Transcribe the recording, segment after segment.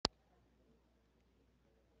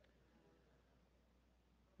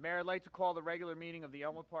Mayor, I'd like to call the regular meeting of the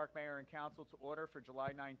Elmwood Park Mayor and Council to order for July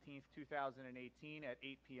 19th, 2018 at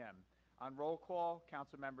 8 p.m. On roll call,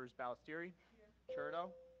 Council members Ballestieri. Here. Churdo.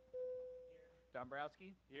 Here.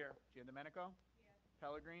 Dombrowski. Here. Giandomenico. Here.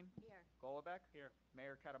 Pellegrin. Here. Golobec. Here.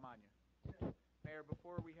 Mayor Catamagna. Here. Mayor,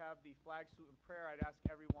 before we have the flag salute and prayer, I'd ask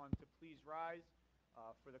everyone to please rise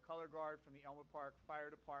for the color guard from the Elmwood Park Fire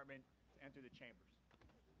Department to enter the chambers.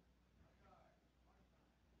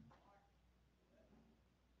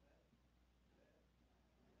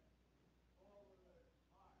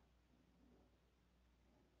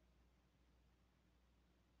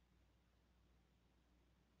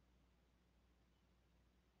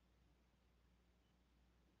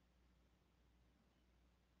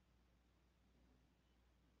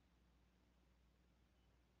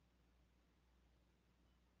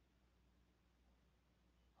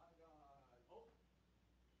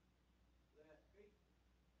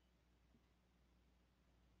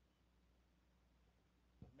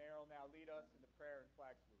 Mayor will now lead us in the prayer and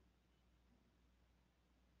flag salute.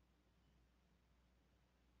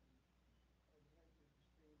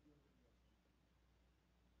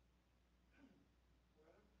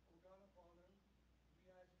 O God of Father, we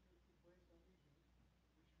ask you to bless our meeting,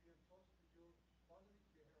 which we have trusted with your fatherly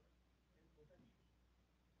care and protection.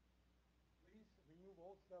 Please remove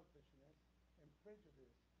all selfishness and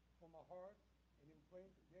prejudice from our hearts and implant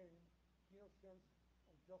therein keen sense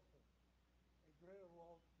of justice and greater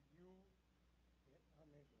love to you and our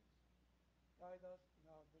neighbors. Guide us in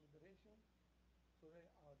our deliberation so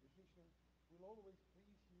that our decisions will always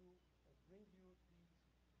please you and bring you peace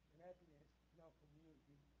and happiness in our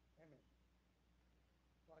community. Amen.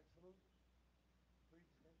 Flag salute. Please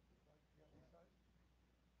stand to the flag on the side.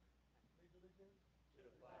 Pledge allegiance to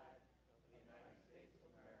the flag of the United States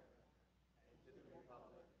of America and to the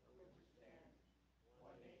republic for which it stands,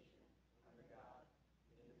 one nation, under God,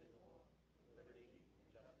 indivisible, with liberty and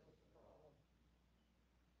justice for all.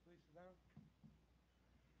 Please sit down.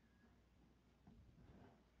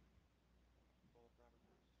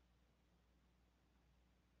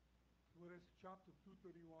 Whereas Chapter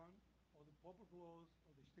 231 of the Public Laws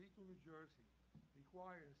of the State of New Jersey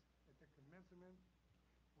requires at the commencement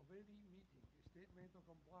of any meeting a statement of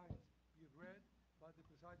compliance be read by the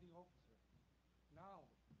presiding officer. Now,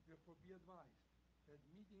 therefore be advised that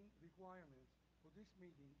meeting requirements for this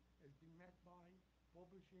meeting has been met by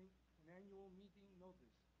publishing an annual meeting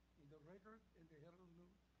notice in the Record and the Herald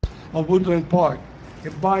News of Woodland Park,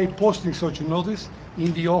 and by posting such a notice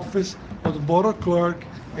in the office of the Borough Clerk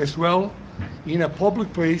as well in a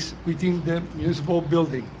public place within the municipal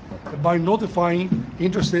building, and by notifying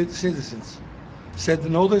interested citizens. Said the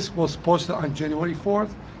notice was posted on January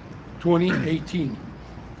 4th, 2018.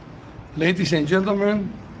 Ladies and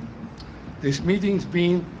gentlemen, this meeting is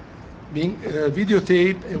being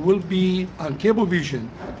videotaped and will be on Cablevision,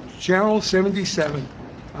 Channel 77,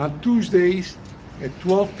 on Tuesdays at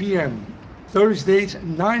 12 p.m., Thursdays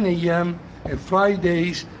 9 a.m., and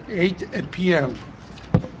Fridays 8 p.m.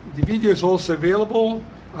 The video is also available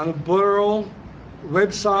on the Borough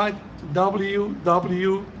website,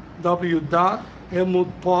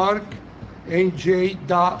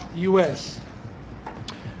 www.elmwoodparknj.us.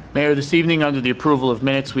 Mayor, this evening, under the approval of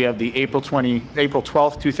minutes, we have the April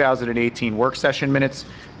 12th, 2018 work session minutes,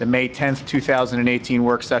 the May 10th, 2018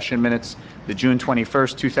 work session minutes, the June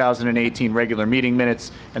 21st, 2018 regular meeting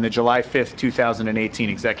minutes, and the July 5th, 2018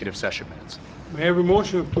 executive session minutes. May I have a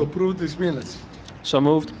motion to approve these minutes? So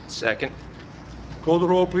moved. Second. Call the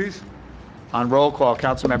roll, please. On roll call,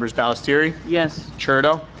 council members Ballestieri. Yes.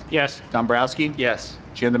 Churdo. Yes. Dombrowski. Yes.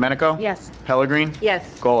 Giandomenico. Yes. Pellegrin. Yes.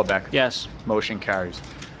 Golobec. Yes. Motion carries.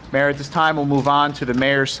 Mayor, at this time, we'll move on to the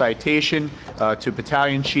mayor's citation to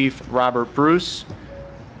Battalion Chief Robert Bruce.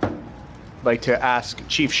 I'd like to ask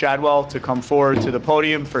Chief Shadwell to come forward to the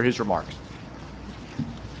podium for his remarks.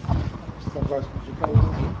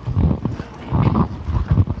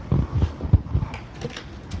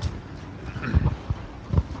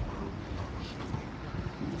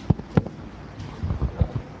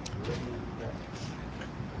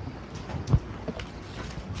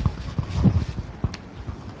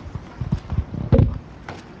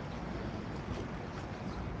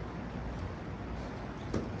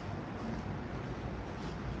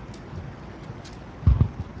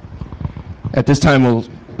 At this time, will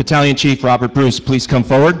Battalion Chief Robert Bruce please come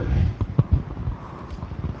forward?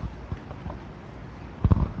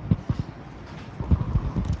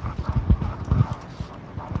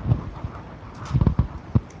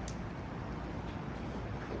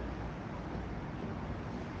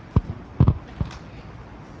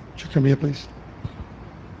 Come here, please.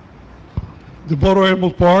 The Borough of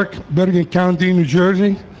Elmwood Park, Bergen County, New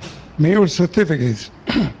Jersey, Mayor certificates.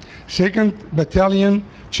 2nd Battalion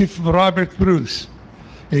Chief Robert Bruce,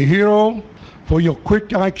 a hero for your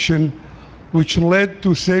quick action which led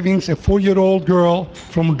to saving a 4-year-old girl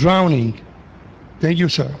from drowning. Thank you,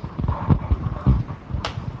 sir.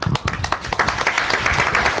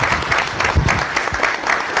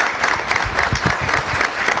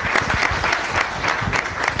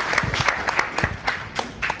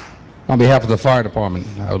 On behalf of the fire department,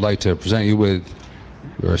 I would like to present you with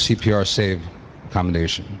your CPR Save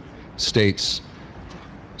commendation. States,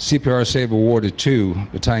 CPR Save awarded to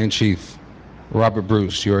Battalion Chief Robert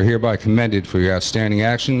Bruce. You are hereby commended for your outstanding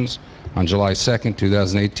actions on July 2nd,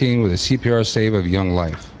 2018 with a CPR Save of Young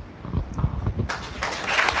Life.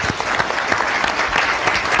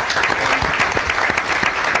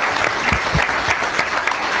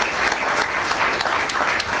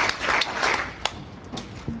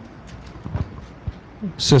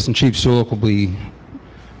 Assistant Chief Sulik will be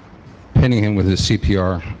pinning him with his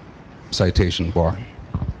CPR citation bar.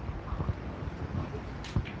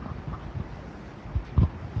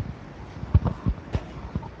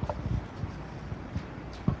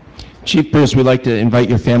 Chief Bruce, we'd like to invite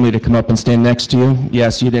your family to come up and stand next to you.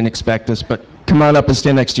 Yes, you didn't expect us, but come on up and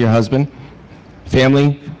stand next to your husband.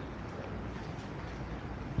 Family.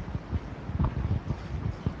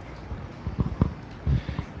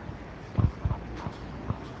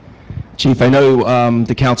 Chief, I know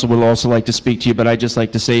the council would also like to speak to you, but I'd just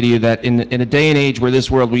like to say to you that in a day and age where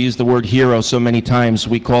this world, we use the word hero so many times.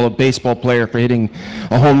 We call a baseball player for hitting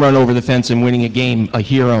a home run over the fence and winning a game a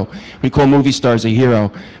hero. We call movie stars a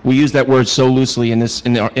hero. We use that word so loosely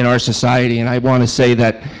in our society, and I want to say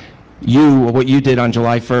that what you did on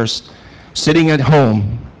July 1st, sitting at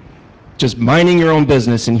home, just minding your own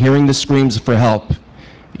business and hearing the screams for help,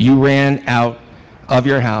 you ran out of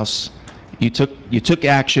your house. You took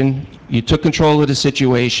action. You took control of the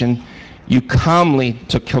situation. You calmly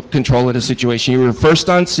took control of the situation. You were first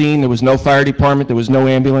on scene. There was no fire department. There was no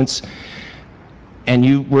ambulance. And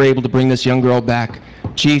you were able to bring this young girl back.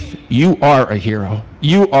 Chief, you are a hero.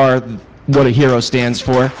 You are what a hero stands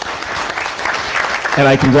for. And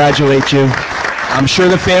I congratulate you. I'm sure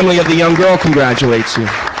the family of the young girl congratulates you.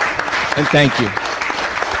 And thank you.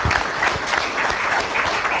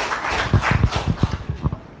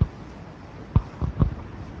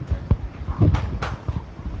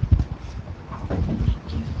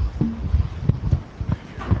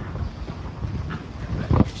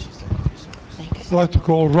 I'd like to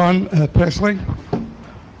call Ron Presley.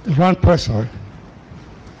 Ron Presley.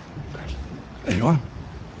 There you are.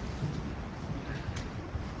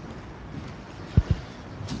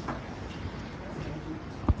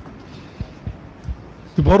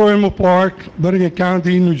 The Borough of Elmwood Park, Bergen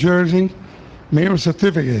County, New Jersey, Mayor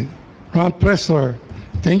Certificate. Ron Presley,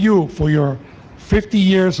 thank you for your 50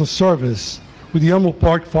 years of service with the Elmwood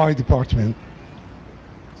Park Fire Department.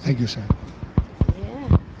 Thank you, sir.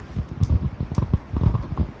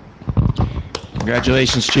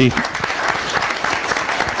 Congratulations, Chief.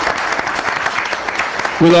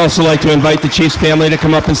 We'd also like to invite the Chief's family to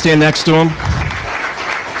come up and stand next to him.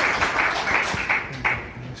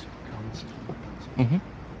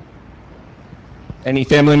 Any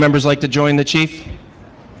family members like to join the Chief?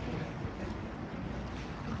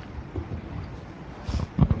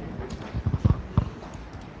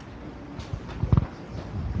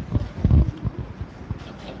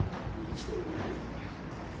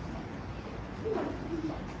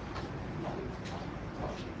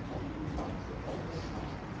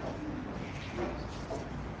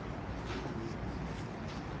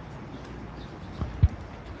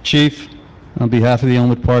 Chief, on behalf of the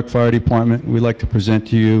Elmwood Park Fire Department, we'd like to present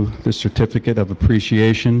to you the Certificate of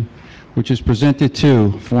Appreciation, which is presented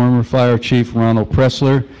to former Fire Chief Ronald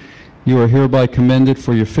Pressler. You are hereby commended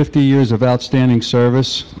for your 50 years of outstanding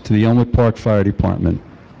service to the Elmwood Park Fire Department.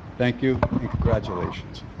 Thank you and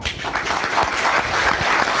congratulations.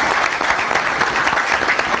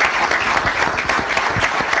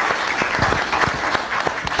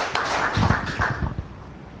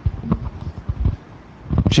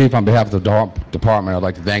 Chief, on behalf of the department, I'd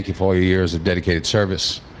like to thank you for all your years of dedicated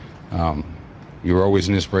service. You were always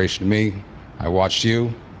an inspiration to me. I watched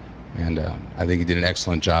you, and I think you did an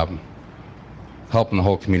excellent job helping the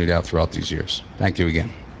whole community out throughout these years. Thank you again.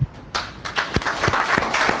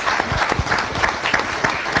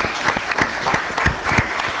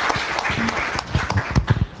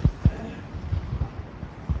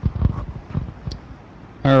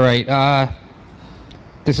 All right,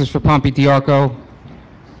 this is for Pompey Diarco,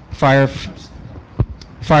 fire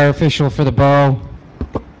official for the borough,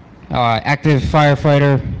 active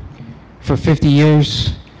firefighter for 50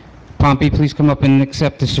 years. Pompey, please come up and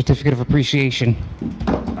accept the certificate of appreciation.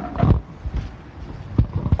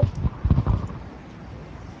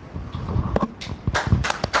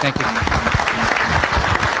 Thank you.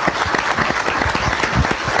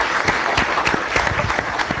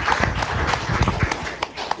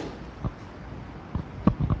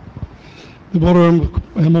 The Board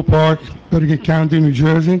of Elmwood Park, Bergen County, New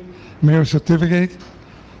Jersey, Mayor Certificate,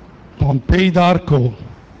 Pompey Darko.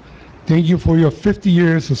 Thank you for your 50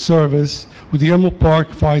 years of service with the Elmwood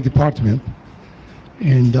Park Fire Department.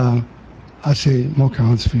 And I'll say more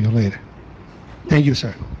comments for you later. Thank you,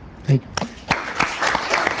 sir. Thank you.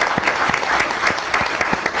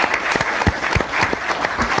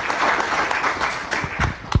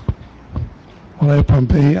 All right,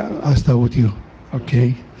 Pompey, I'll start with you,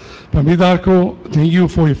 okay? Pompey Darko, thank you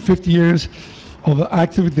for your 50 years of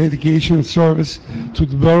active dedication and service to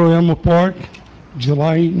the Borough of Elmwood Park,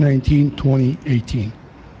 July 19, 2018.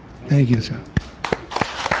 Thank you, sir.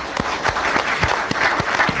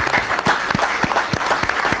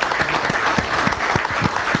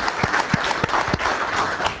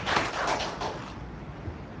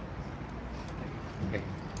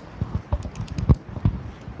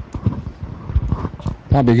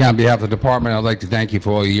 Pompey, on behalf of the department, I'd like to thank you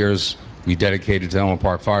for all the years you dedicated to Elmwood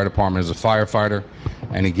Park Fire Department as a firefighter.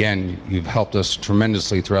 And again, you've helped us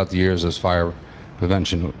tremendously throughout the years as fire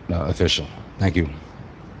prevention official. Thank you.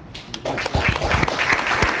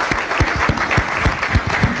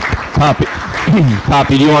 Poppy,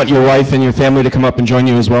 Poppy, do you want your wife and your family to come up and join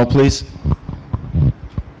you as well, please?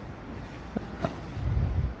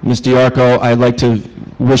 Ms. Diarco, I'd like to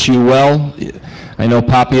wish you well. I know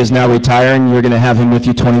Poppy is now retiring. You're going to have him with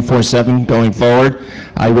you 24/7 going forward.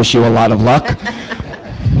 I wish you a lot of luck.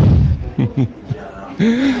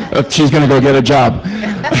 She's going to go get a job.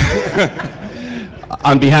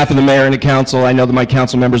 On behalf of the mayor and the council, I know that my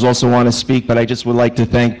council members also want to speak, but I just would like to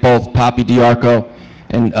thank both Poppy Diarco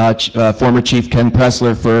and former Chief Ken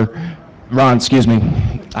Pressler for, Ron, excuse me.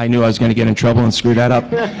 I knew I was going to get in trouble and screw that up.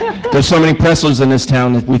 There's so many Presslers in this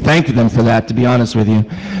town that we thank them for that, to be honest with you.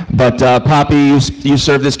 But Poppy, you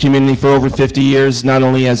served this community for over 50 years, not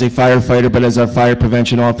only as a firefighter, but as a fire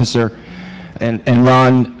prevention officer. And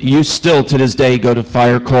Ron, you still to this day go to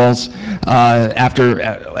fire calls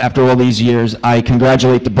after all these years. I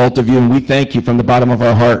congratulate the both of you, and we thank you from the bottom of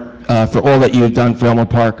our heart for all that you have done for Elmwood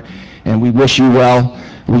Park. And we wish you well.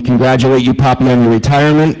 We congratulate you, Poppy, on your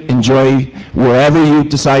retirement. Enjoy wherever you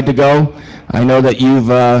decide to go. I know that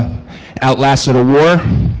you've outlasted a war.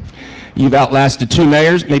 You've outlasted 2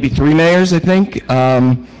 mayors, maybe 3 mayors, I think. No.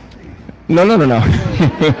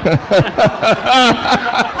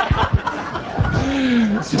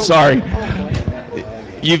 Sorry.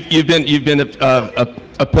 You've been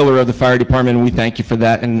a pillar of the fire department, and we thank you for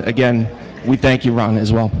that. And again, we thank you, Ron,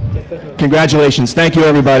 as well. Congratulations. Thank you,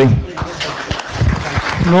 everybody.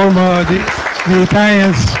 Norma, the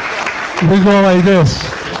Italians, we go like this.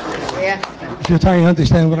 Yeah. If you're Italian, you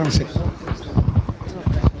understand what I'm saying.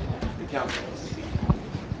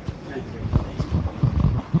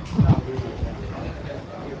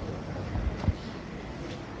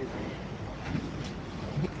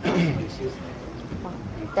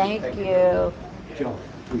 Thank you.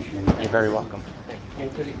 You're very welcome.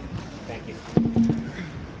 Thank you.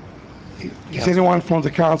 Is anyone from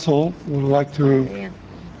the council would like to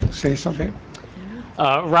say something?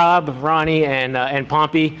 Rob, Ronnie, and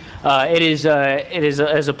Pompey, it is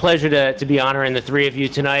a pleasure to be honoring the 3 of you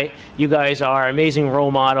tonight. You guys are amazing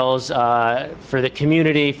role models for the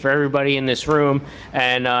community, for everybody in this room,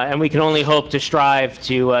 and we can only hope to strive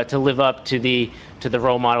to live up to the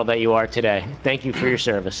role model that you are today. Thank you for your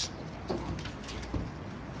service.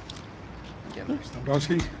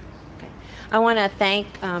 Dombrowski? I want to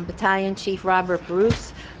thank Battalion Chief Robert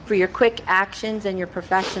Bruce for your quick actions and your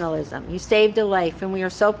professionalism. You saved a life, and we are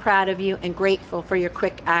so proud of you and grateful for your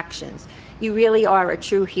quick actions. You really are a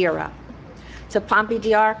true hero. To Pompey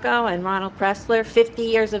Diarco and Ronald Pressler, 50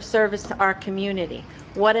 years of service to our community.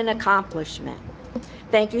 What an accomplishment.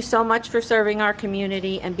 Thank you so much for serving our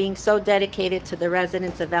community and being so dedicated to the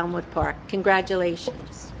residents of Elmwood Park.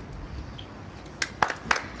 Congratulations.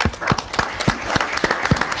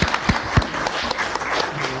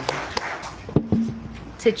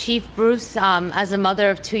 To Chief Bruce, as a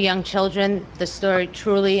mother of 2 young children, the story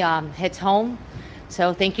truly hits home.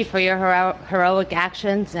 So thank you for your heroic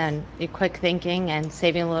actions and your quick thinking and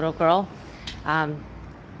saving a little girl.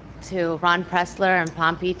 To Ron Pressler and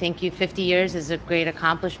Pompey, thank you. 50 years is a great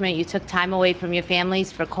accomplishment. You took time away from your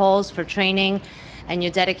families for calls, for training, and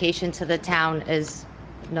your dedication to the town is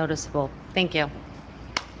noticeable. Thank you.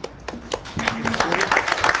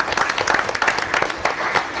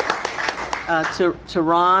 To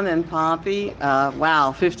Ron and Pompey,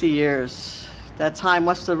 wow, 50 years. That time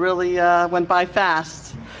must have really went by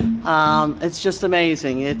fast. It's just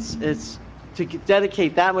amazing. It's to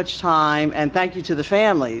dedicate that much time, and thank you to the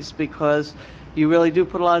families, because you really do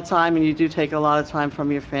put a lot of time and you do take a lot of time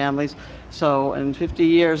from your families. So in 50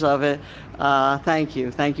 years of it, thank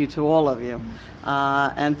you. Thank you to all of you.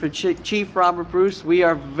 And for Chief Robert Bruce, we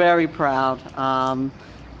are very proud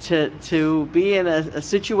to be in a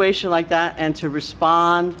situation like that and to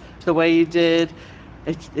respond the way you did.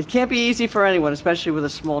 It can't be easy for anyone, especially with a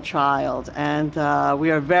small child. And we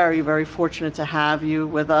are very, very fortunate to have you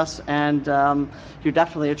with us, and you're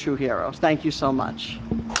definitely a true hero. Thank you so much.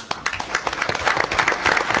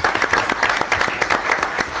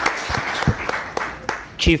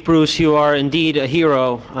 Chief Bruce, you are indeed a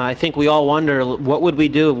hero. I think we all wonder, what would we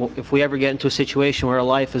do if we ever get into a situation where a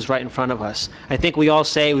life is right in front of us? I think we all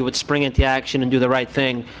say we would spring into action and do the right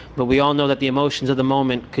thing, but we all know that the emotions of the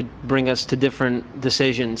moment could bring us to different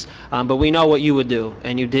decisions. But we know what you would do,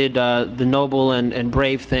 and you did the noble and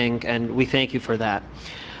brave thing, and we thank you for that.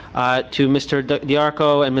 To Mr.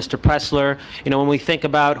 Diarco and Mr. Pressler, when we think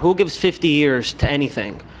about who gives 50 years to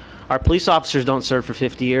anything, our police officers don't serve for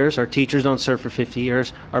 50 years, our teachers don't serve for 50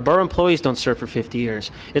 years, our borough employees don't serve for 50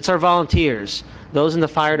 years. It's our volunteers, those in the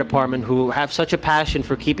fire department who have such a passion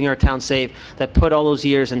for keeping our town safe, that put all those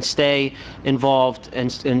years and stay involved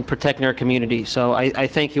in protecting our community. So I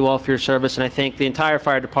thank you all for your service, and I thank the entire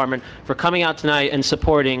fire department for coming out tonight and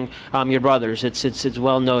supporting your brothers. It's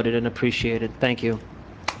well noted and appreciated. Thank you.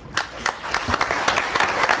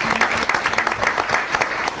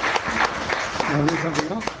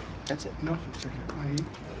 Something else? That's it. No,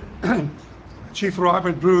 Chief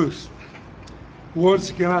Robert Bruce,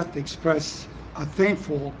 words cannot express how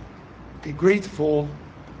thankful, how grateful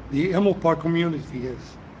the Emerald Park community is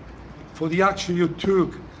for the action you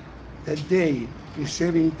took that day in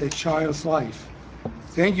saving that child's life.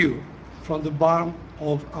 Thank you from the bottom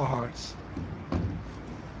of our hearts.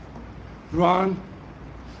 Ron,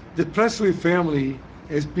 the Presley family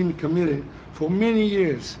has been committed for many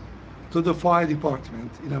years to the fire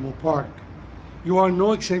department in Emerald Park. You are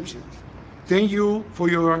no exception. Thank you for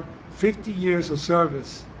your 50 years of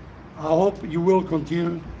service. I hope you will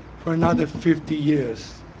continue for another 50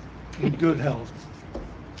 years in good health.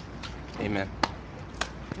 Amen.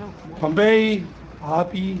 Pompey,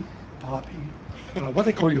 Poppy. What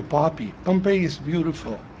they call you, Poppy? Pompey is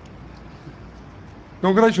beautiful.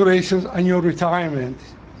 Congratulations on your retirement.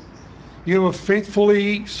 You have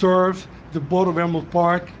faithfully served the Board of Emerald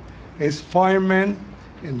Park as fireman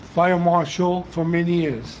and fire marshal for many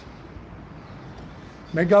years.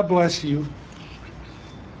 May God bless you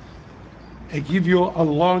and give you a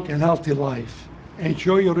long and healthy life.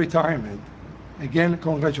 Enjoy your retirement. Again,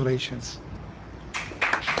 congratulations.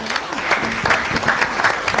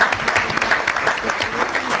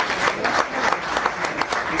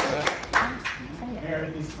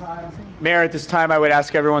 Mayor, at this time, I would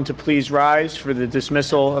ask everyone to please rise for the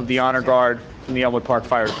dismissal of the honor guard from the Elmwood Park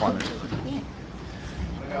Fire Department.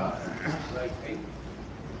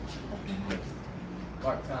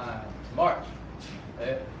 Mark time. March.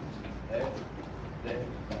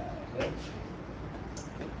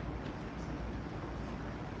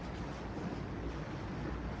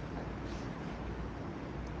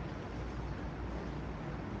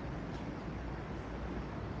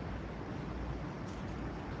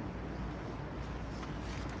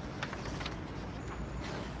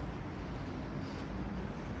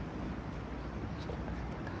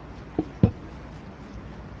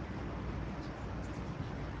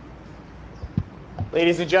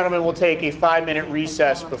 Ladies and gentlemen, we'll take a 5-minute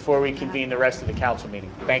recess before we convene the rest of the council meeting.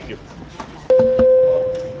 Thank you.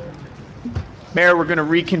 Mayor, we're going to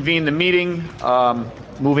reconvene the meeting.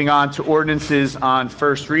 Moving on to ordinances on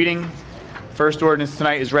first reading. First ordinance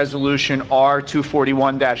tonight is Resolution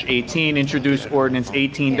R-241-18, introduce ordinance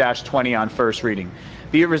 18-20 on first reading.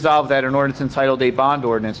 Be it resolved that an ordinance entitled A Bond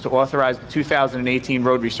Ordinance to authorize the 2018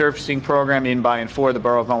 road resurfacing program in, by, and for the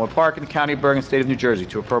Borough of Elmwood Park in the County of Bergen, State of New Jersey,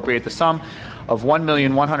 to appropriate the sum of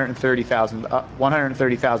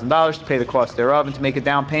 $1,130,000 to pay the cost thereof, and to make a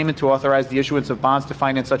down payment, to authorize the issuance of bonds to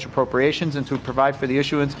finance such appropriations, and to provide for the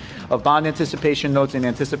issuance of bond anticipation notes in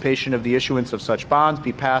anticipation of the issuance of such bonds,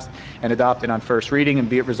 be passed and adopted on first reading. And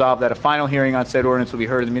be it resolved that a final hearing on said ordinance will be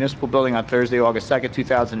heard in the municipal building on Thursday, August 2nd,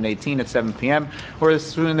 2018 at 7 p.m. or as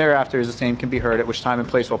soon thereafter as the same can be heard, at which time and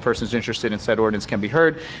place all persons interested in said ordinance can be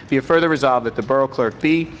heard. Be it further resolved that the borough clerk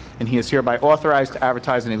be, and he is hereby authorized to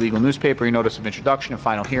advertise in a legal newspaper a notice of introduction and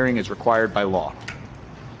final hearing is required by law.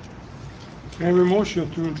 May I have a motion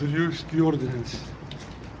to introduce the ordinance?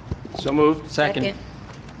 So moved. Second.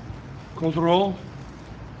 Call the roll.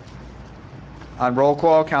 On roll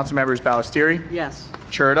call, council members Ballestieri, Yes.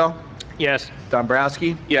 Churdo, Yes.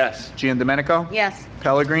 Dombrowski, Yes. Giandomenico, Yes.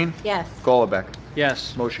 Pellegrin, Yes. Golubek.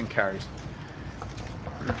 Yes. Motion carries.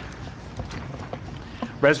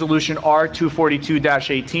 Resolution R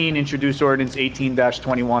 242-18, introduce ordinance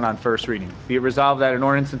 18-21 on first reading. Be it resolved that an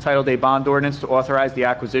ordinance entitled a bond ordinance to authorize the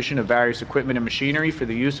acquisition of various equipment and machinery for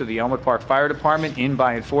the use of the Elmwood Park Fire Department in,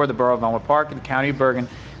 by, and for the Borough of Elmwood Park and the County of Bergen,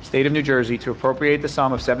 State of New Jersey, to appropriate the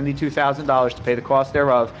sum of $72,000 to pay the cost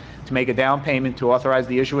thereof, to make a down payment, to authorize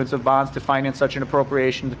the issuance of bonds to finance such an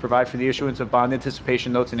appropriation, to provide for the issuance of bond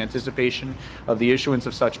anticipation notes in anticipation of the issuance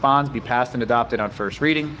of such bonds, be passed and adopted on first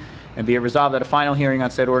reading. And be it resolved that a final hearing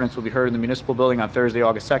on said ordinance will be heard in the municipal building on Thursday,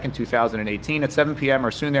 August 2nd, 2018, at 7 p.m.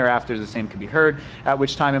 or soon thereafter, the same can be heard, at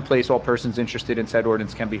which time and place all persons interested in said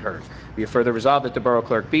ordinance can be heard. Be it further resolved that the Borough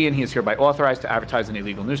Clerk be and he is hereby authorized to advertise in a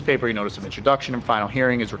legal newspaper a notice of introduction and final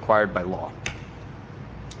hearing is required by law.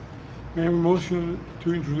 May I have a motion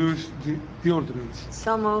to introduce the ordinance?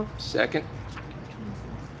 So moved. Second.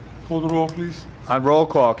 Call the roll, please. On roll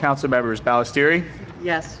call, council members Ballestieri,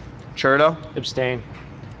 Yes. Churdo, Abstain.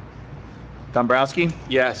 Dombrowski,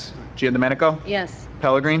 Yes. Giandomenico, Yes.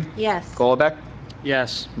 Pellegrin, Yes. Golubek.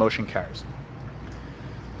 Yes. Motion carries.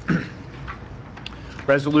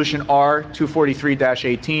 Resolution R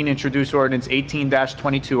 243-18, introduce ordinance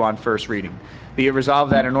 18-22 on first reading. Be it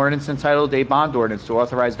resolved that an ordinance entitled a bond ordinance to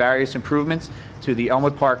authorize various improvements to the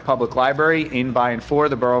Elmwood Park Public Library in, by, and for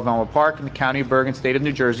the Borough of Elmwood Park and the County of Bergen, State of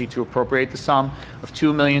New Jersey, to appropriate the sum of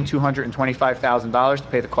 $2,225,000 to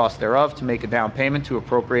pay the cost thereof, to make a down payment, to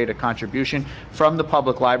appropriate a contribution from the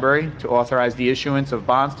public library, to authorize the issuance of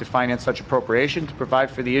bonds to finance such appropriation, to provide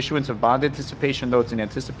for the issuance of bond anticipation notes in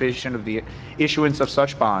anticipation of the issuance of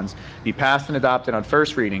such bonds, be passed and adopted on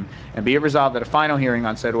first reading, and be it resolved that a final hearing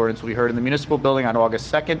on said ordinance will be heard in the municipal building on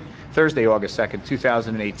August 2nd, Thursday, August 2nd,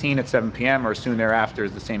 2018, at 7 p.m. or soon thereafter,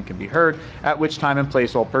 as the same can be heard, at which time and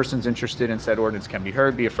place all persons interested in said ordinance can be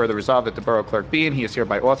heard. Be it further resolved that the Borough Clerk be and he is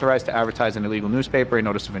hereby authorized to advertise in a legal newspaper a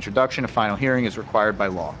notice of introduction. A final hearing is required by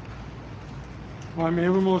law. I may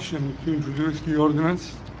have a motion to introduce the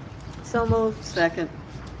ordinance? So moved. Second.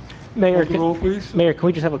 Mayor, Call the roll, please. Mayor, can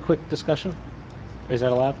we just have a quick discussion? Is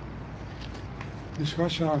that allowed?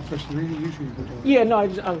 Discussion on first reading usually. Yeah, no, I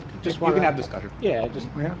just You want can have discussion. Yeah,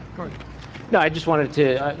 Yeah, go ahead. no, I just wanted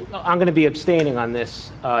to, I'm going to be abstaining on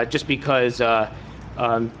this, just because,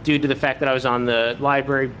 due to the fact that I was on the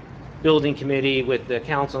library building committee with the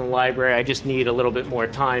council and the library, I just need a little bit more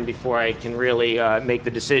time before I can really make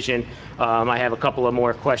the decision. I have a couple of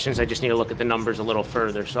more questions. I just need to look at the numbers a little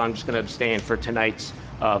further, so I'm just going to abstain for tonight's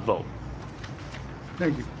vote.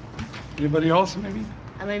 Thank you. Anybody else, maybe?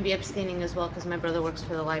 I'm going to be abstaining as well because my brother works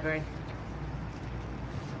for the library.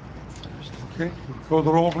 Okay, call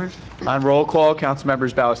the roll, please. On roll call, council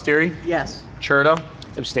members Ballestieri, Yes. Churdo,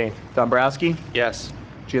 Abstain. Dombrowski, Yes.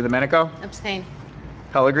 Giandomenico, Abstain.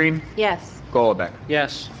 Pellegrin, Yes. Golubek.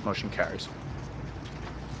 Yes. Motion carries.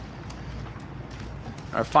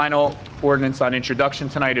 Our final ordinance on introduction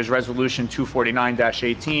tonight is Resolution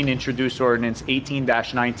 249-18, introduce ordinance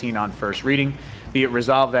 18-19 on first reading. Be it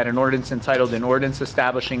resolved that an ordinance entitled an ordinance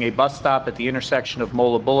establishing a bus stop at the intersection of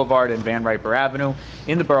Mola Boulevard and Van Riper Avenue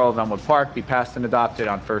in the Borough of Elmwood Park be passed and adopted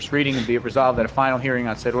on first reading, and be it resolved that a final hearing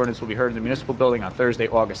on said ordinance will be heard in the municipal building on Thursday,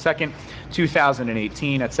 August 2nd,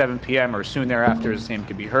 2018, at 7 p.m. or soon thereafter, as the same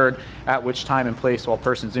can be heard, at which time and place all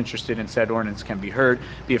persons interested in said ordinance can be heard.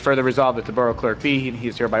 Be it further resolved that the Borough Clerk be, and he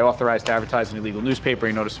is hereby authorized to advertise in a legal newspaper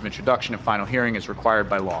a notice of introduction and final hearing is required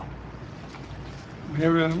by law. We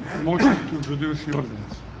have a motion to introduce the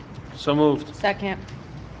ordinance. So moved. Second.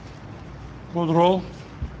 Call the roll.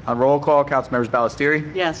 On roll call, Councilmembers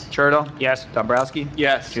Ballestieri, Yes. Churdo, Yes. Dombrowski,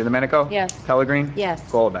 Yes. Giandomenico, Yes. Pellegrin, Yes.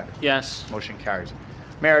 Golubek. Yes. Motion carries.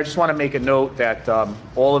 Mayor, I just want to make a note that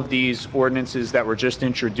all of these ordinances that were just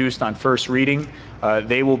introduced on first reading,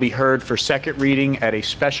 they will be heard for second reading at a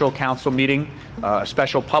special council meeting, a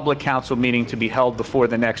special public council meeting to be held before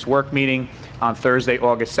the next work meeting on Thursday,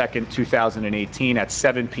 August 2nd, 2018 at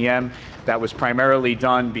 7 p.m. That was primarily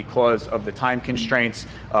done because of the time constraints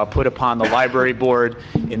put upon the library board.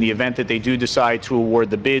 In the event that they do decide to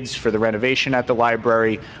award the bids for the renovation at the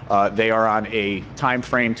library, they are on a time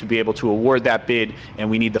frame to be able to award that bid,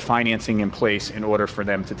 and we need the financing in place in order for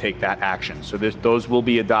them to take that action. So those will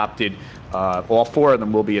be adopted, all four of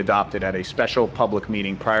them will be adopted at a special public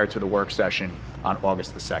meeting prior to the work session on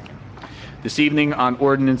August the 2nd. This evening on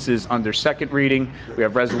ordinances under second reading, we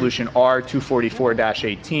have Resolution R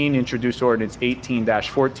 244-18, introduce ordinance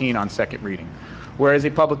 18-14 on second reading. Whereas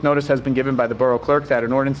a public notice has been given by the Borough Clerk that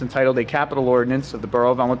an ordinance entitled a capital ordinance of the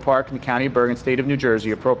Borough of Elmwood Park in the County of Bergen, State of New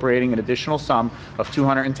Jersey, appropriating an additional sum of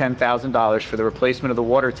 $210,000 for the replacement of the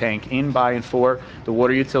water tank in, by, and for the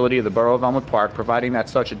water utility of the Borough of Elmwood Park, providing that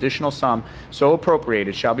such additional sum so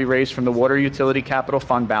appropriated shall be raised from the Water Utility Capital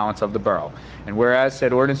Fund balance of the Borough. And whereas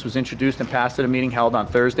said ordinance was introduced and passed at a meeting held on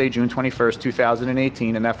Thursday, June 21st,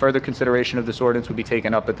 2018, and that further consideration of this ordinance would be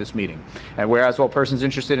taken up at this meeting. And whereas all persons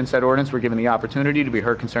interested in said ordinance were given the opportunity to be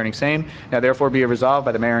heard concerning same, now therefore be it resolved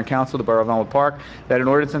by the Mayor and Council of the Borough of Elmwood Park that an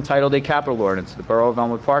ordinance entitled a capital ordinance of the Borough of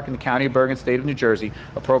Elmwood Park in the County of Bergen, State of New Jersey,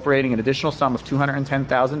 appropriating an additional sum of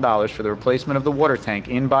 $210,000 for the replacement of the water tank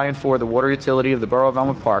in, by, and for the water utility of the Borough of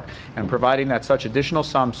Elmwood Park, and providing that such additional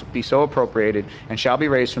sums be so appropriated and shall be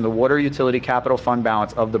raised from the Water Utility Capital Fund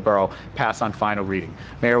balance of the Borough, pass on final reading.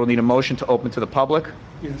 Mayor will need a motion to open to the public.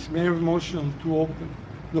 Yes, may I have a motion to open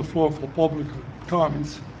the floor for public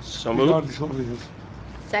comments So regarding moved. this ordinance?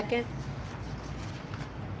 Second?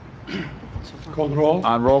 Call the roll.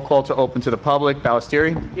 On roll call to open to the public,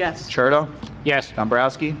 Ballestieri? Yes. Churdo? Yes.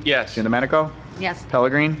 Dombrowski? Yes. Giandomenico? Yes.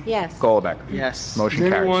 Pellegrin? Yes. Golubek? Yes. Motion Is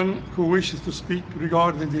carries. anyone who wishes to speak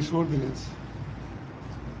regarding this ordinance?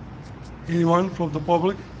 Anyone from the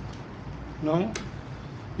public? No?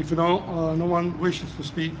 If no one wishes to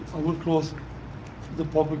speak, I will close the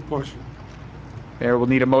public portion. Mayor will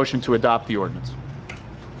need a motion to adopt the ordinance.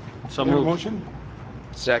 So May I have a moved. motion?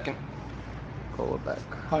 Second. Golubek.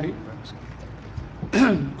 Aye.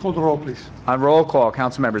 Call the roll, please. On roll call,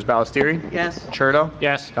 council members Ballestieri? Yes. Churdo?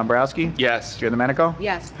 Yes. Dombrowski? Yes. Giandomenico?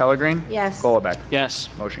 Yes. Pellegrin? Yes. Golubek? Yes.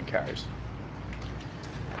 Motion carries.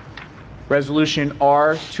 Resolution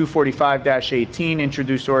R 245-18,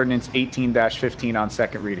 introduced ordinance 18-15 on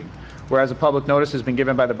second reading. Whereas a public notice has been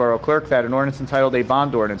given by the Borough Clerk that an ordinance entitled a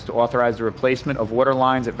bond ordinance to authorize the replacement of water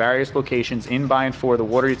lines at various locations in, by, and for the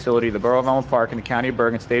water utility of the Borough of Elmwood Park in the County of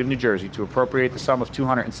Bergen, State of New Jersey, to appropriate the sum of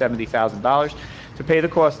 $270,000 to pay the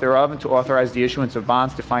cost thereof, and to authorize the issuance of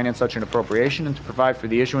bonds to finance such an appropriation, and to provide for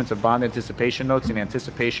the issuance of bond anticipation notes in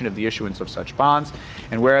anticipation of the issuance of such bonds.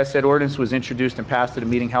 And whereas said ordinance was introduced and passed at a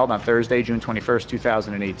meeting held on Thursday, June 21st,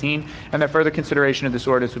 2018, and that further consideration of this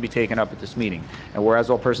ordinance would be taken up at this meeting. And whereas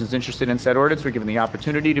all persons interested in said ordinance were given the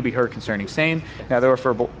opportunity to be heard concerning same, now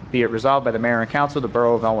therefore be it resolved by the Mayor and Council of the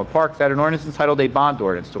Borough of Elmwood Park that an ordinance entitled a bond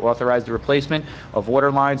ordinance to authorize the replacement of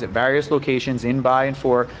water lines at various locations in, by, and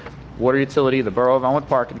for water utility of the Borough of Elmwood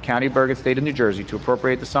Park in the County of Bergen, State of New Jersey, to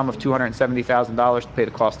appropriate the sum of $270,000 to pay the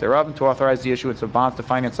cost thereof, and to authorize the issuance of bonds to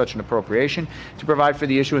finance such an appropriation, to provide for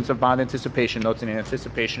the issuance of bond anticipation notes in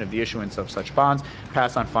anticipation of the issuance of such bonds,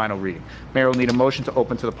 pass on final reading. Mayor will need a motion to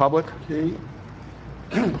open to the public. Okay.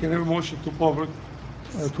 Can I have a motion to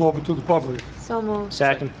open to the public? So moved.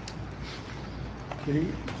 Second. Okay,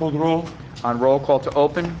 call the roll. On roll call to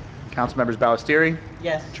open, council members Ballestieri?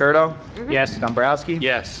 Yes. Churdo? Yes. Dombrowski?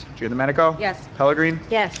 Yes. Giandomenico? Yes. Pellegrin?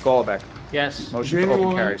 Yes. Golubek? Yes. Is Motion there to open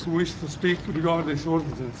anyone carries. who wishes to speak regarding this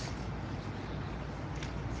ordinance?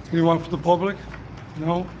 Anyone from the public?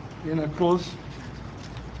 No? Then I close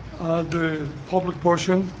the public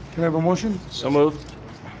portion. Can I have a motion? So moved.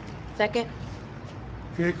 Second?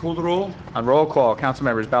 Okay, call the roll. On roll call, council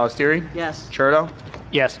members Ballestieri? Yes. Churdo?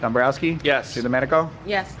 Yes. Dombrowski? Yes. Giandomenico?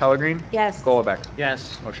 Yes. Pellegrin? Yes. Golubek?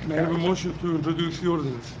 Yes. Motion May I have a carries. motion to introduce the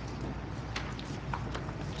ordinance?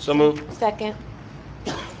 So moved. Second?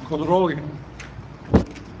 Call the roll again.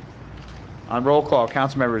 On roll call,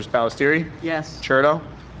 council members Ballestieri? Yes. Churdo?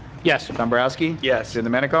 Yes. Dombrowski? Yes.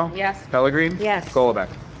 Giandomenico? Yes. Pellegrin? Yes. Golubek?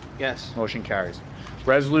 Yes. Motion carries.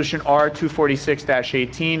 Resolution R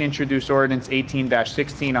 246-18, introduced ordinance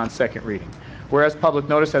 18-16 on second reading. Whereas public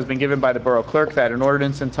notice has been given by the Borough Clerk that an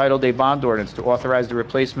ordinance entitled a bond ordinance to authorize the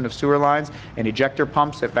replacement of sewer lines and ejector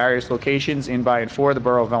pumps at various locations in, by, and for the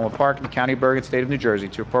Borough of Elmwood Park in the County of Bergen, State of New Jersey,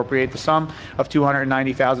 to appropriate the sum of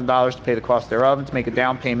 $290,000 to pay the cost thereof, and to make a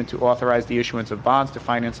down payment to authorize the issuance of bonds to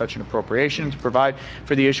finance such an appropriation, and to provide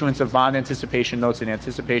for the issuance of bond anticipation notes in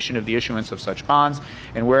anticipation of the issuance of such bonds.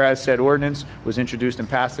 And whereas said ordinance was introduced and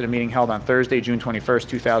passed at a meeting held on Thursday, June 21st,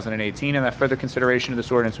 2018, and that further consideration of this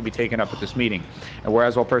ordinance will be taken up at this meeting. And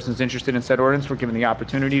whereas all persons interested in said ordinance were given the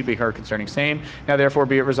opportunity to be heard concerning same, now therefore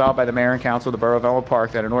be it resolved by the Mayor and Council of the Borough of Elmwood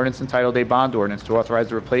Park that an ordinance entitled a bond ordinance to authorize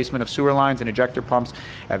the replacement of sewer lines and ejector pumps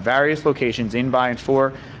at various locations in, by, and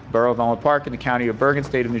for Borough of Elmwood Park in the County of Bergen,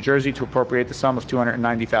 State of New Jersey, to appropriate the sum of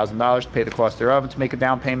 $290,000 to pay the cost thereof, and to make a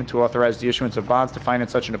down payment to authorize the issuance of bonds to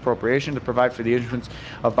finance such an appropriation, to provide for the issuance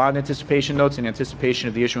of bond anticipation notes in anticipation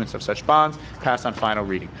of the issuance of such bonds, pass on final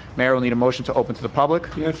reading. Mayor will need a motion to open to the public.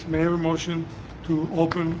 Yes, may I have a motion to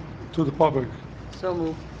open to the public? So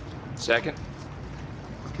moved. Second.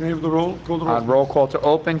 Can I have the roll? Call the roll. On roll call to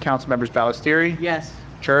open, Councilmembers Ballestieri, Yes.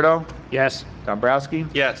 Churdo, Yes. Dombrowski,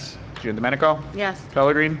 Yes. Giandomenico, Yes.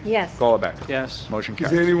 Pellegrin, Yes. Golubek. Yes. Motion Is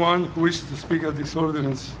carries. there anyone who wishes to speak on this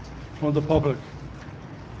ordinance from the public?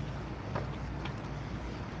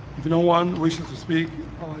 If no one wishes to speak,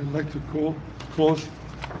 I'd like to close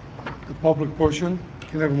the public portion.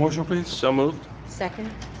 Can I have a motion, please? So moved. Second?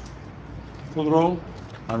 Call the roll.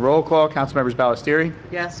 On roll call, Councilmembers Ballestieri,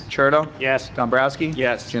 Yes. Churdo, Yes. Dombrowski,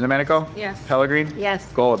 Yes. Giandomenico, Yes. Pellegrin, Yes.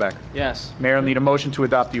 Golubek. Yes. Mayor will need a motion to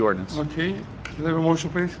adopt the ordinance. Okay, can I have a motion,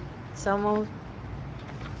 please? So moved.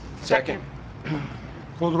 Second.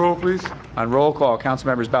 Call the roll, please. On roll call,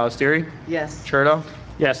 Councilmembers Ballestieri, Yes. Churdo,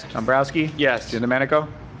 Yes. Dombrowski, Yes. Giandomenico,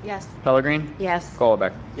 Yes. Pellegrin, Yes.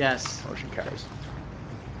 Golubek. Yes. Motion carries.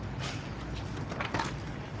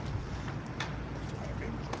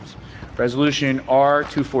 Resolution R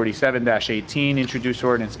 247-18, introduce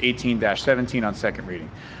ordinance 18-17 on second reading.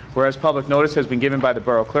 Whereas public notice has been given by the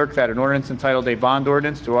Borough Clerk that an ordinance entitled a bond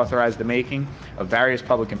ordinance to authorize the making of various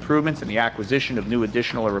public improvements and the acquisition of new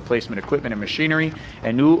additional or replacement equipment and machinery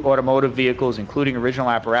and new automotive vehicles, including original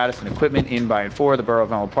apparatus and equipment in, by, and for the Borough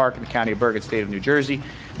of Elmwood Park in the County of Bergen, State of New Jersey,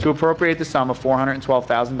 to appropriate the sum of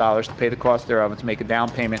 $412,000 to pay the cost thereof and to make a down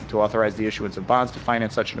payment and to authorize the issuance of bonds to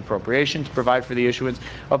finance such an appropriation, to provide for the issuance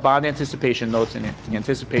of bond anticipation notes in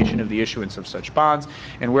anticipation of the issuance of such bonds.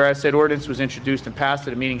 And whereas said ordinance was introduced and passed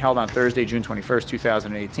at a meeting held on Thursday, June 21st,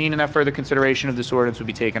 2018, and that further consideration of this ordinance would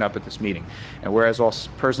be taken up at this meeting. And whereas all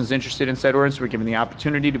persons interested in said ordinance were given the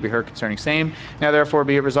opportunity to be heard concerning same, now therefore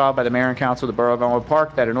be it resolved by the Mayor and Council of the Borough of Elmwood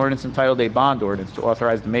Park that an ordinance entitled a bond ordinance to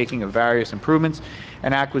authorize the making of various improvements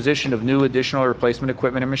and acquisition of new additional or replacement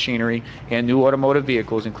equipment and machinery and new automotive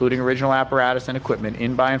vehicles, including original apparatus and equipment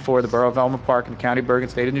in, by, and for the Borough of Elmwood Park in the County of Bergen,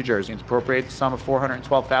 State of New Jersey, and to appropriate the sum of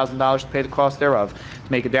 $412,000 to pay the cost thereof,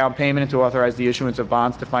 to make a down payment and to authorize the issuance of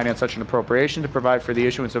bonds to finance such an appropriation, to provide for the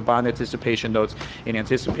issuance of bond anticipation notes in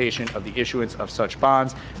anticipation of the issuance of such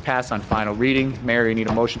bonds. Pass on final reading. Mayor, you need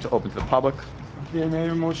a motion to open to the public. Okay, may I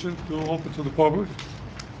have a motion to open to the public?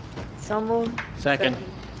 So moved. Second.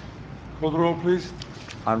 Call the roll, please.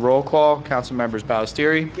 On roll call, council members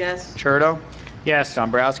Ballestieri, Yes. Churdo, Yes.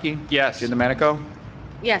 Dombrowski, Yes. Giandomenico,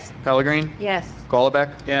 Yes. Pellegrin, Yes.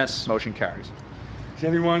 Golubek. Yes. Motion carries. Is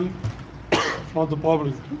anyone from the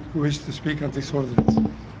public who wishes to speak on this ordinance?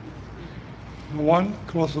 No one?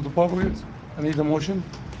 Close to the public. I need a motion.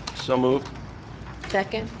 So moved.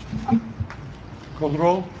 Second? Call the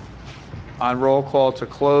roll. On roll call to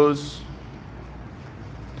close,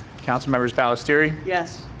 council members Ballestieri,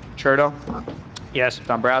 Yes. Churdo, Yes.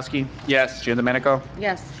 Dombrowski, Yes. Giandomenico,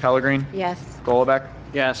 Yes. Pellegrin, Yes. Golubek.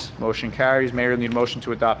 Yes. Motion carries. Mayor, need a motion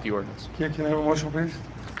to adopt the ordinance. Okay, can I have a motion, please?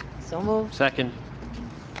 So moved. Second.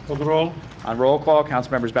 Call the roll. On roll call,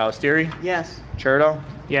 council members Ballestieri, Yes. Churdo,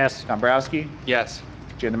 Yes. Dombrowski, Yes.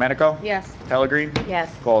 Giandomenico, Yes. Pellegrin, Yes.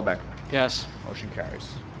 Golubek. Yes. Motion carries.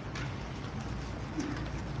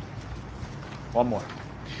 One more.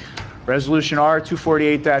 Resolution R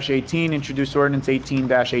 248-18, introduced ordinance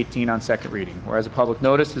 18-18 on second reading. Whereas a public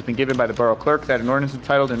notice has been given by the Borough Clerk that an ordinance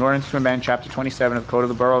entitled an ordinance to amend Chapter 27 of the Code of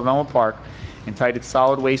the Borough of Elmwood Park entitled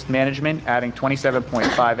Solid Waste Management, adding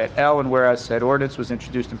 27.5 at L, and whereas said ordinance was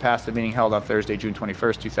introduced and passed at a meeting held on Thursday, June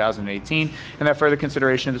 21st, 2018, and that further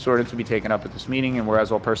consideration of this ordinance will be taken up at this meeting, and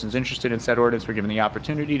whereas all persons interested in said ordinance were given the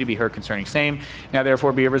opportunity to be heard concerning same, now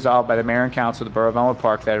therefore be it resolved by the Mayor and Council of the Borough of Elmwood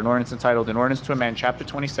Park that an ordinance entitled an ordinance to amend Chapter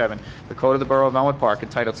 27, the Code of the Borough of Elmwood Park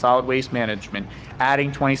entitled Solid Waste Management,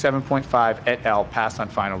 adding 27.5 at L, pass on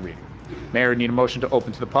final reading. Mayor, need a motion to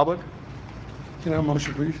open to the public? Can I have a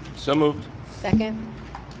motion, please? So moved. Second?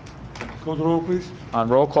 Call the roll, please. On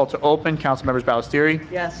roll call to open, council members Ballestieri,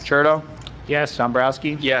 Yes. Churdo, Yes.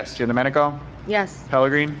 Dombrowski, Yes. Giandomenico, Yes.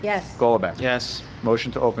 Pellegrin, Yes. Golubek. Yes.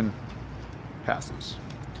 Motion to open passes.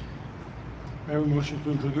 I have a motion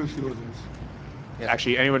to introduce the ordinance.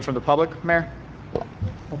 Actually, anyone from the public, Mayor?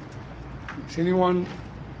 Does anyone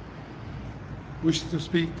wish to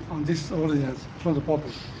speak on this ordinance from the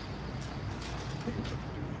public?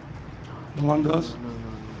 No one does?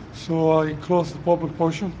 So I close the public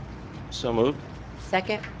portion. So moved.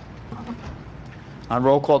 Second? On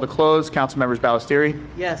roll call to close, council members Ballestieri,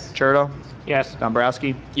 Yes. Churdo, Yes.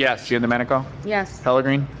 Dombrowski, Yes. Giandomenico, Yes.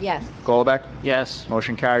 Pellegrin, Yes. Golubek. Yes.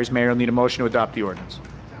 Motion carries. Mayor will need a motion to adopt the ordinance.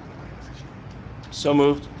 So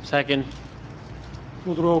moved. Second.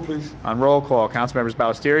 Call the roll, please. On roll call, council members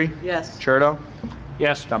Ballestieri, Yes. Churdo,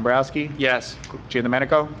 Yes. Dombrowski, Yes.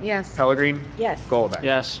 Giandomenico, Yes. Pellegrin, Yes. Golubek.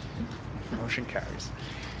 Yes. Motion carries.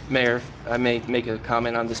 Mayor, if I may make a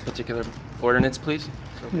comment on this particular ordinance, please.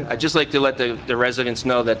 Yeah. I'd just like to let the residents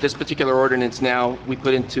know that this particular ordinance now, we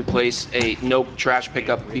put into place a no trash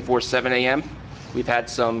pickup before 7 a.m. We've had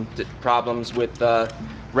some problems with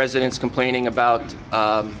residents complaining about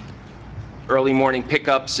early morning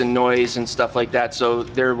pickups and noise and stuff like that, so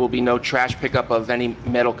there will be no trash pickup of any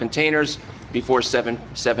metal containers before 7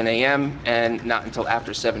 a.m. and not until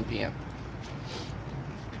after 7 p.m.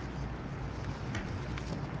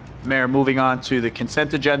 Mayor, moving on to the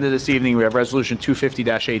consent agenda this evening, we have Resolution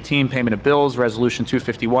 250-18, payment of bills, Resolution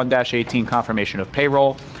 251-18, confirmation of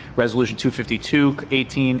payroll, Resolution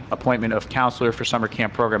 252-18, appointment of counselor for summer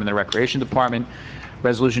camp program in the Recreation Department,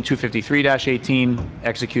 Resolution 253-18,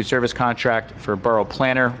 execute service contract for borough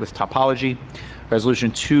planner with Topology,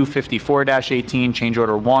 Resolution 254-18, change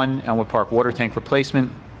order 1, Elmwood Park water tank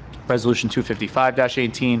replacement, Resolution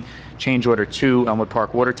 255-18, change order 2, Elmwood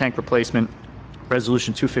Park water tank replacement,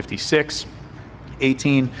 Resolution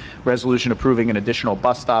 256-18, resolution approving an additional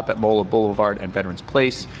bus stop at Mola Boulevard and Veterans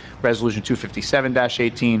Place. Resolution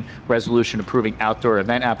 257-18, resolution approving outdoor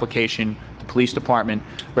event application, the Police Department.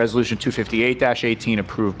 Resolution 258-18,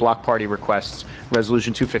 approve block party requests.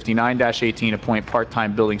 Resolution 259-18, appoint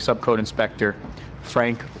part-time building subcode inspector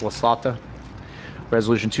Frank Laslata.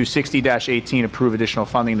 Resolution 260-18, approve additional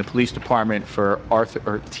funding in the Police Department for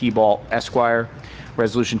Arthur T-Ball Esquire.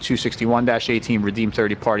 Resolution 261-18, redeem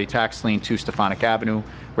third-party tax lien 2 Stephanic Avenue.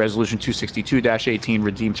 Resolution 262-18,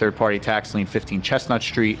 redeem third-party tax lien 15 Chestnut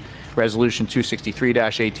Street. Resolution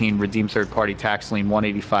 263-18, redeem third-party tax lien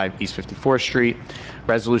 185 East 54th Street.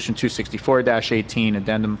 Resolution 264-18,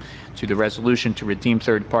 addendum to the resolution to redeem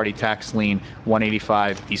third-party tax lien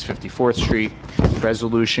 185 East 54th Street.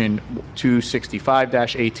 Resolution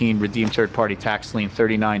 265-18, redeem third-party tax lien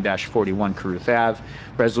 39-41 Caruth Ave.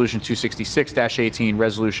 Resolution 266-18,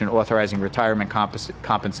 resolution authorizing retirement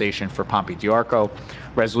compensation for Pompey Diarco.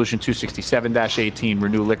 Resolution 267-18,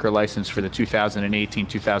 renew liquor license for the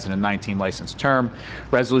 2018-2019 license term.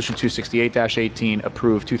 Resolution 268-18,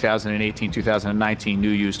 approve 2018-2019 new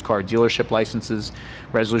used car dealership licenses.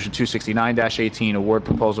 Resolution 269-18, award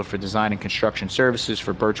proposal for design and construction services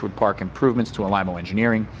for Birchwood Park improvements to Alimo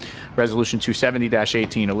Engineering. Resolution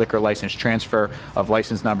 270-18, a liquor license transfer of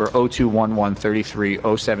license number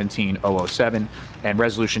 021133017007. And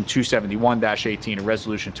Resolution 271-18, a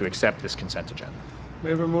resolution to accept this consent agenda. May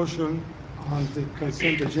I have a motion on the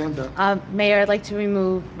consent agenda? Mayor, I'd like to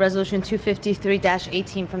remove Resolution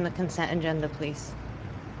 253-18 from the consent agenda, please.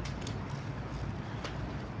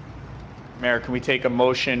 Mayor, can we take a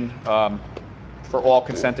motion for all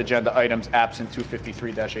consent agenda items absent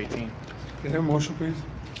 253-18? Can I have a motion, please?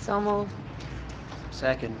 So moved.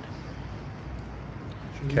 Second.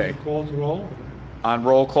 Should Okay. we call to roll? On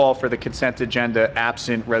roll call for the consent agenda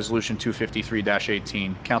absent Resolution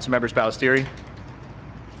 253-18. Councilmembers Ballestieri?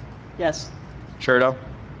 Yes. Churdo?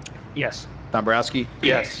 Yes. Dombrowski?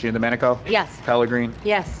 Yes. Giandomenico? Yes. Pellegrin?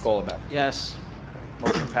 Yes. Golubek? Yes.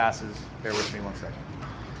 Motion passes. Bear with me one second.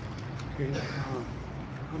 Okay,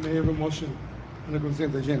 I may have a motion on the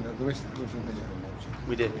consent agenda, the rest of the consent agenda.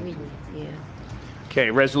 We did. Yeah. Okay,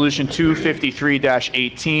 Resolution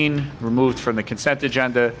 253-18, removed from the consent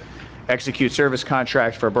agenda, execute service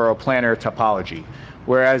contract for Borough Planner Topology.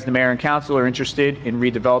 Whereas the Mayor and Council are interested in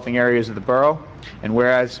redeveloping areas of the borough, and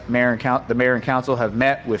whereas the Mayor and Council have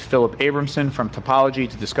met with Philip Abramson from Topology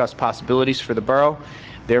to discuss possibilities for the borough,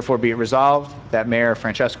 therefore be it resolved that Mayor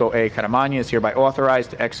Francesco A. Caramagna is hereby authorized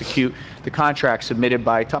to execute the contract submitted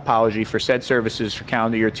by Topology for said services for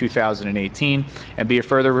calendar year 2018, and be it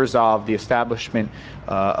further resolved the establishment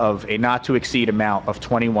of a not-to-exceed amount of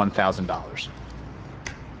 $21,000.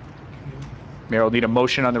 Mayor will need a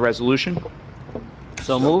motion on the resolution.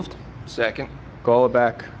 So moved? Second.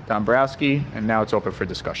 Golubek, Dombrowski, and now it's open for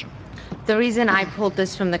discussion. The reason I pulled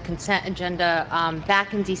this from the consent agenda,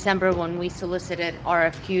 back in December when we solicited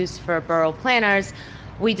RFQs for borough planners,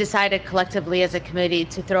 we decided collectively as a committee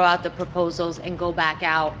to throw out the proposals and go back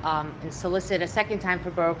out and solicit a second time for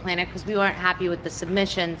borough planner because we weren't happy with the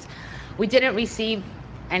submissions. We didn't receive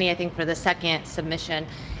anything for the second submission,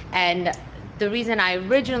 and the reason I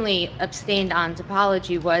originally abstained on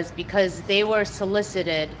Topology was because they were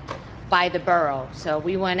solicited by the borough. So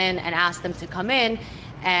we went in and asked them to come in,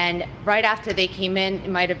 and right after they came in, it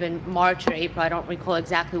might have been March or April, I don't recall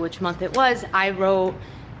exactly which month it was, I wrote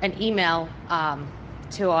an email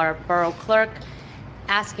to our borough clerk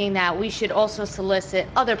asking that we should also solicit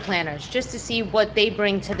other planners just to see what they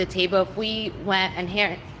bring to the table. If we went and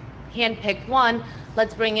handpicked one,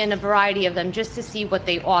 let's bring in a variety of them just to see what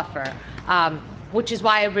they offer, which is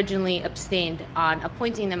why I originally abstained on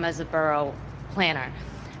appointing them as a borough planner.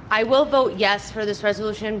 I will vote yes for this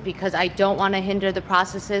resolution because I don't want to hinder the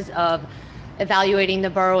processes of evaluating the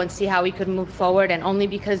borough and see how we could move forward, and only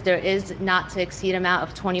because there is not to exceed amount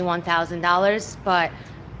of $21,000. But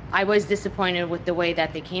I was disappointed with the way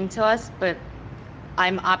that they came to us, but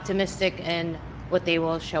I'm optimistic in what they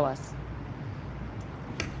will show us.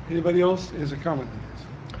 Anybody else has a comment on this?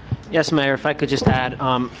 Yes, Mayor, if I could just add,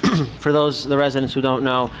 for the residents who don't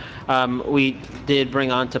know, we did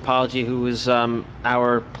bring on Topology, who is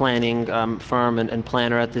our planning firm and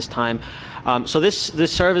planner at this time. So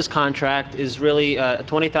this service contract is really a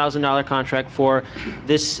 $20,000 contract for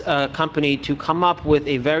this company to come up with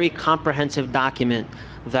a very comprehensive document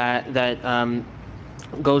that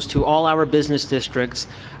goes to all our business districts,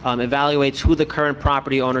 evaluates who the current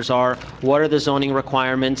property owners are, what are the zoning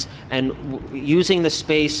requirements, and using the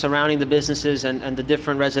space surrounding the businesses and the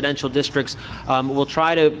different residential districts, we'll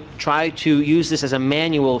try to use this as a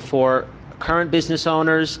manual for current business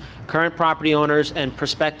owners, current property owners, and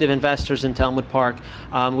prospective investors in Elmwood Park.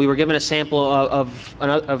 We were given a sample of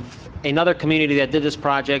another community that did this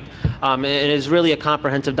project. It is really a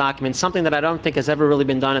comprehensive document, something that I don't think has ever really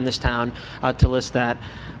been done in this town, to list that.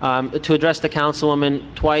 To address the councilwoman,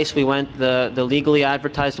 twice we went the legally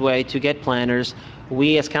advertised way to get planners.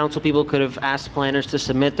 We, as council people, could have asked planners to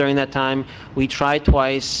submit during that time. We tried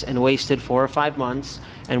twice and wasted 4 or 5 months,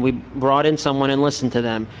 and we brought in someone and listened to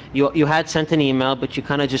them. You had sent an email, but you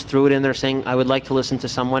kind of just threw it in there saying, I would like to listen to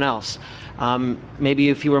someone else. Maybe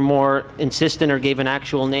if you were more insistent or gave an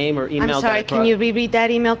actual name or email. I'm sorry, can you reread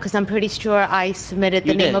that email? Because I'm pretty sure I submitted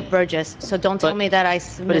the name of Burgess. So don't tell me that I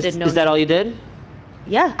submitted no. Is that all you did?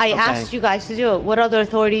 Yeah, I asked you guys to do it. What other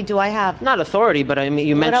authority do I have? Not authority, but I mean,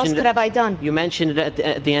 you mentioned. What else could have I done? You mentioned it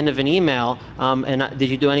at the end of an email, and did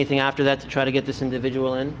you do anything after that to try to get this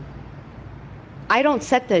individual in? I don't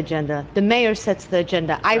set the agenda. The mayor sets the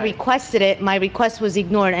agenda. I requested it. My request was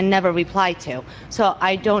ignored and never replied to. So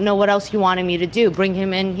I don't know what else you wanted me to do. Bring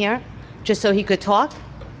him in here just so he could talk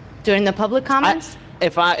during the public comments?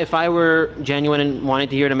 If I were genuine and wanted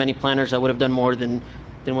to hear to many planners, I would have done more than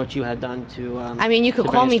what you had done to. I mean, you could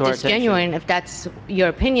call me disgenuine if that's your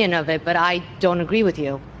opinion of it, but I don't agree with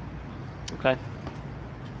you. Okay.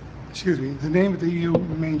 Excuse me, the name that you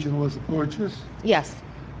mentioned was Burgess? Yes.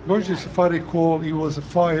 Burgess, if I recall, he was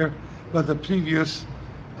fired by the previous,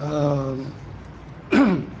 the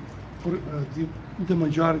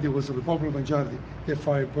majority was a Republican majority. They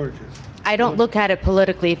fired Burgess. I don't look at it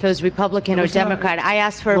politically, if it was Republican or Democrat. I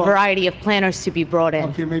asked for a variety of planners to be brought in.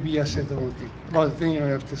 Okay, maybe I said the wrong thing. But the thing I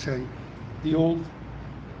have to say, the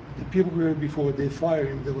people who were before they fired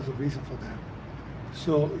him, there was a reason for that.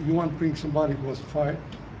 So you want to bring somebody who was fired,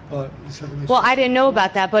 but well, I didn't know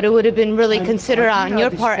about that, but it would have been really considerate on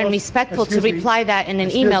your part and respectful to reply that in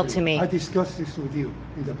an email to me. I discussed this with you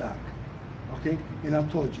in the back, okay? And I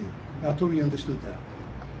told you. I told you understood that.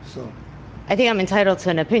 So. I think I'm entitled to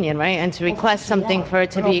an opinion, right? And to request something for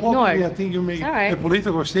it to be ignored. I think you made a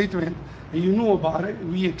political statement, and you knew about it.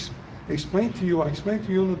 We explained to you. I explained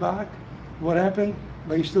to you in the back what happened,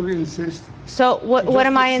 but you still insist. So what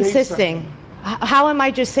am I insisting? How am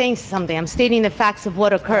I just saying something? I'm stating the facts of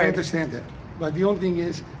what occurred. I understand that. But the only thing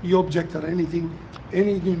is, you object to anything.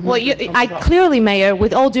 Well, I clearly, Mayor,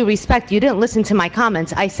 with all due respect, you didn't listen to my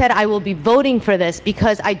comments. I said I will be voting for this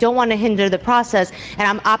because I don't want to hinder the process, and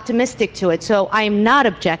I'm optimistic to it. So I am not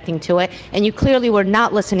objecting to it, and you clearly were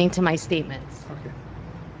not listening to my statements. Okay.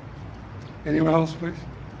 Anyone else, please?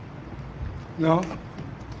 No?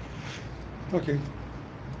 Okay.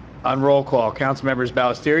 On roll call, council members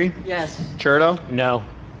Ballestieri? Yes. Churdo? No.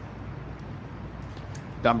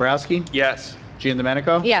 Dombrowski? Yes.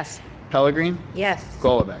 Giandomenico? Yes. Pellegrin? Yes.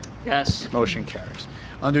 Golubek? Yes. Motion carries.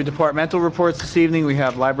 Under departmental reports this evening, we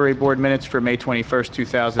have Library Board minutes for May 21st,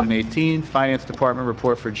 2018, Finance Department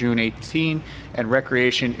report for June 18, and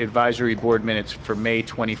Recreation Advisory Board minutes for May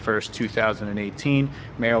 21st, 2018.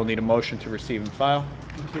 Mayor will need a motion to receive and file.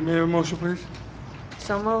 Okay, Mayor, motion, please.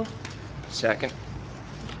 So moved. Second.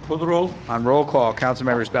 Call the roll. On roll call, council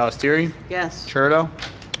members Ballestieri? Yes. Churdo?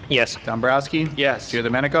 Yes. Dombrowski? Yes.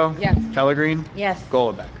 Giandomenico? Yes. Pellegrin? Yes.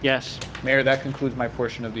 Golubek? Yes. Mayor, that concludes my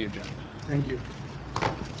portion of the agenda. Thank you.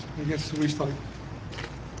 I guess we start.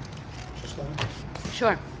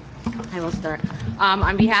 Sure. I will start.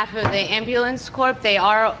 On behalf of the Ambulance Corp, they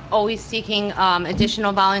are always seeking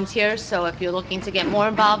additional volunteers, so if you're looking to get more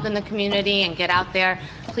involved in the community and get out there,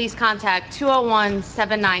 please contact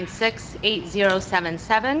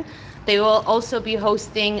 201-796-8077. They will also be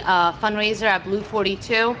hosting a fundraiser at Blue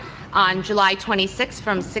 42 on July 26th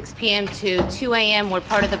from 6 p.m. to 2 a.m., where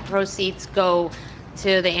part of the proceeds go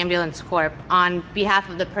to the Ambulance Corp. On behalf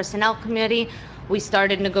of the Personnel Committee, we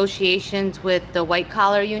started negotiations with the white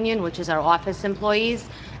collar union, which is our office employees,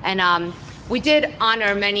 and we did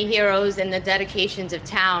honor many heroes in the dedications of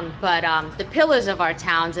town, but the pillars of our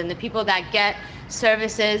towns and the people that get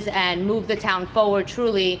services and move the town forward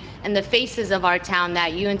truly, and the faces of our town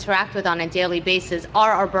that you interact with on a daily basis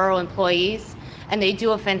are our borough employees, and they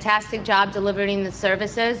do a fantastic job delivering the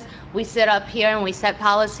services. We sit up here and we set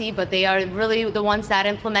policy, but they are really the ones that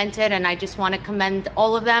implement it, and I just want to commend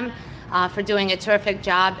all of them for doing a terrific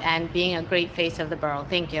job and being a great face of the borough.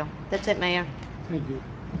 Thank you. That's it, Mayor. Thank you.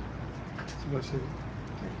 Sebastian.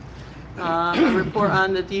 A report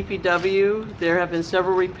on the DPW. There have been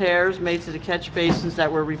several repairs made to the catch basins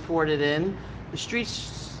that were reported in. The street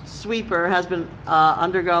sweeper has been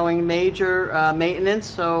undergoing major maintenance,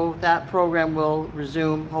 so that program will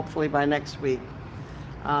resume hopefully by next week.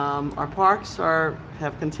 Our parks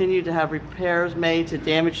have continued to have repairs made to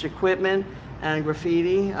damaged equipment and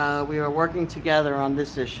graffiti. We are working together on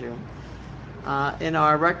this issue. In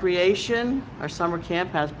our recreation, our summer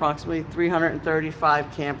camp has approximately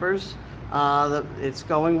 335 campers. It's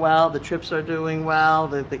going well, the trips are doing well,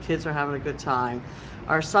 the kids are having a good time.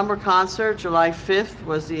 Our summer concert, July 5th,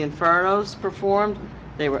 was the Infernos performed.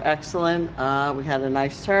 They were excellent. We had a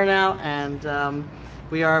nice turnout, and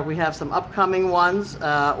we have some upcoming ones.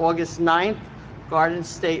 August 9th, Garden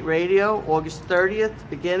State Radio, August 30th,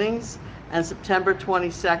 Beginnings, and September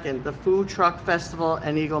 22nd, the Food Truck Festival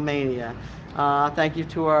and Eaglemania. Thank you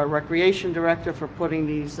to our recreation director for putting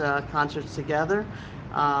these concerts together.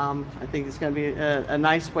 I think it's going to be a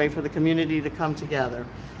nice way for the community to come together.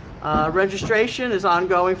 Registration is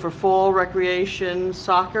ongoing for fall recreation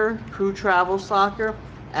soccer, crew travel soccer,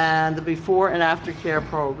 and the before and after care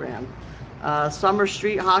program. Summer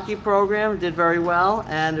street hockey program did very well,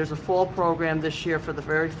 and there's a fall program this year for the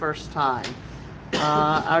very first time.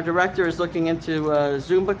 Our director is looking into a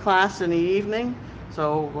Zumba class in the evening,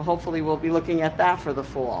 so hopefully we'll be looking at that for the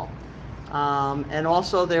fall. And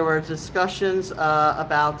also there were discussions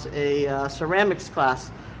about a ceramics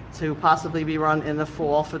class to possibly be run in the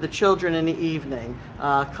fall for the children in the evening.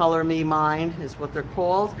 Color Me Mine is what they're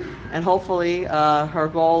called, and hopefully her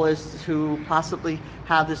goal is to possibly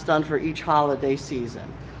have this done for each holiday season.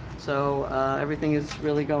 So everything is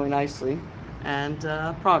really going nicely, and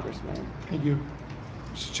progress made. Thank you.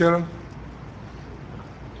 Mr. Chairman?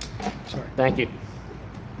 Sorry. Thank you.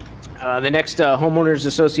 The next Homeowners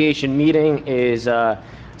Association meeting is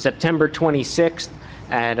September 26th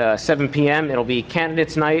at 7 p.m. It'll be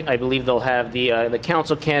candidates night. I believe they'll have the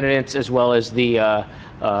council candidates as well as the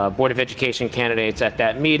Board of Education candidates at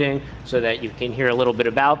that meeting, so that you can hear a little bit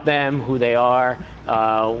about them, who they are,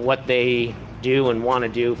 what they do and want to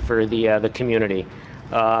do for the community.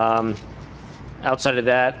 Outside of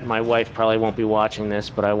that, my wife probably won't be watching this,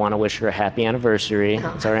 but I want to wish her a happy anniversary.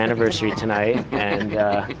 It's our anniversary tonight, and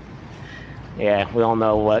yeah, we all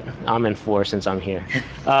know what I'm in for since I'm here.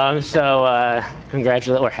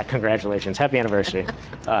 Congratulations, happy anniversary.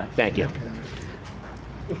 Thank you.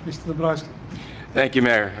 Mr. Nebraska? Thank you,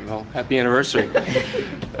 Mayor. Well, happy anniversary.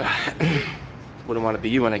 Wouldn't want to be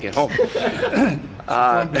you when I get home.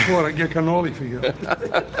 Before I get cannoli for you.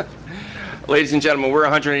 Ladies and gentlemen, we're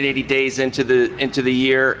 180 days into the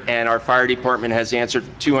year, and our fire department has answered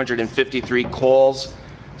 253 calls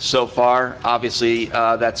so far. Obviously,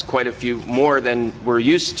 that's quite a few more than we're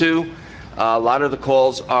used to. A lot of the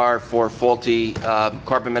calls are for faulty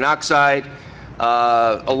carbon monoxide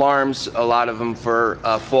alarms. A lot of them for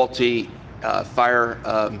faulty fire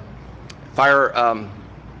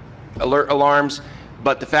alert alarms.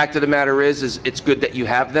 But the fact of the matter is it's good that you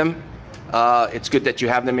have them. It's good that you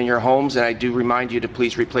have them in your homes, and I do remind you to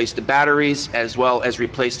please replace the batteries as well as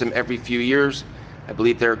replace them every few years. I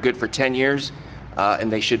believe they're good for 10 years,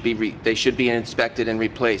 and they should be inspected and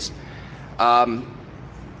replaced.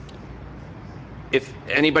 If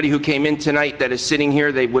anybody who came in tonight that is sitting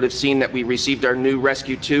here, they would have seen that we received our new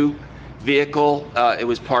Rescue 2 vehicle. It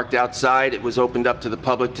was parked outside. It was opened up to the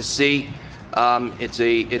public to see. It's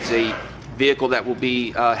a vehicle that will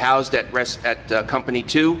be housed at Company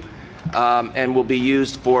 2. And will be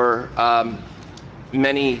used for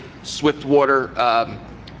many swift water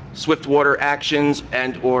actions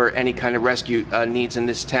and/or any kind of rescue needs in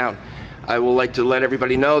this town. I would like to let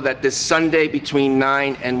everybody know that this Sunday between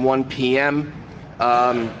 9 and 1 p.m.,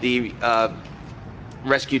 the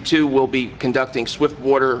Rescue 2 will be conducting swift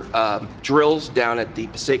water drills down at the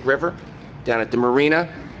Passaic River, down at the marina.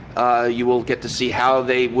 You will get to see how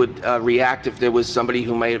they would react if there was somebody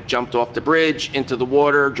who might have jumped off the bridge into the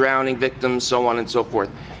water, drowning victims, so on and so forth.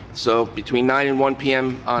 So between 9 and 1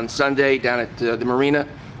 p.m. on Sunday down at the marina,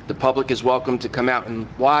 the public is welcome to come out and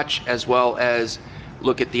watch, as well as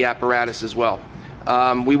look at the apparatus as well.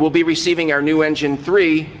 We will be receiving our new engine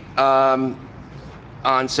 3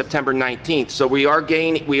 on September 19th. So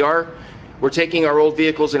we're taking our old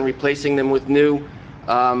vehicles and replacing them with new,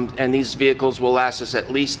 and these vehicles will last us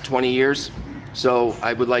at least 20 years. So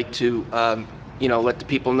I would like to, let the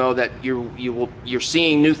people know that you're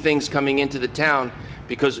seeing new things coming into the town,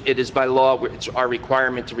 because it is by law, it's our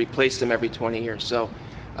requirement to replace them every 20 years. So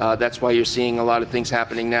that's why you're seeing a lot of things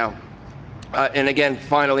happening now. And again,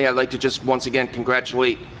 finally, I'd like to just once again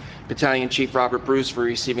congratulate Battalion Chief Robert Bruce for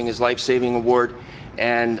receiving his life-saving award.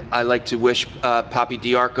 And I'd like to wish Poppy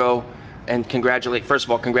Diarco and first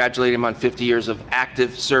of all, congratulate him on 50 years of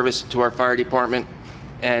active service to our fire department,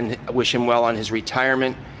 and wish him well on his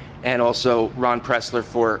retirement. And also Ron Pressler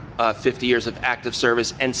for 50 years of active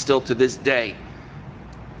service, and still to this day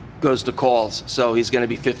goes to calls. So he's going to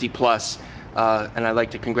be 50 plus. And I'd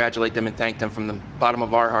like to congratulate them and thank them from the bottom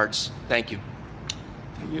of our hearts. Thank you.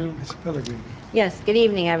 Thank you, Ms. Pellegrini. Yes, good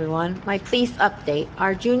evening, everyone. My police update.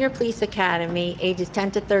 Our Junior Police Academy, ages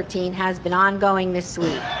 10 to 13, has been ongoing this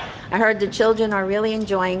week. I heard the children are really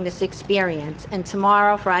enjoying this experience, and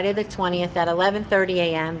tomorrow, Friday the 20th at 11:30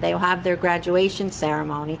 a.m., they will have their graduation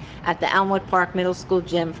ceremony at the Elmwood Park Middle School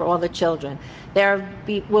gym for all the children. There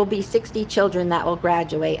will be 60 children that will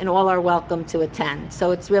graduate, and all are welcome to attend.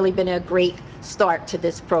 So it's really been a great start to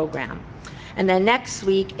this program. And then next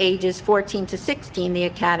week, ages 14 to 16, the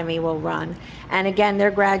Academy will run. And again,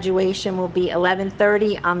 their graduation will be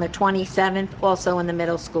 11:30 on the 27th, also in the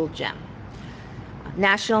middle school gym.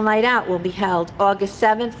 National Night Out will be held August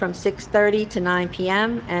 7th from 6:30 to 9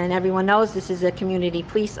 p.m. And everyone knows this is a community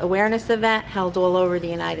police awareness event held all over the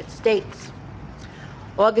United States.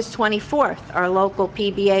 August 24th, our local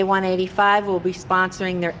PBA 185 will be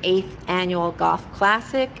sponsoring their 8th annual Golf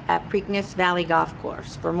Classic at Preakness Valley Golf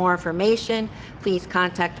Course. For more information, please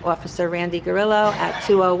contact Officer Randy Garillo at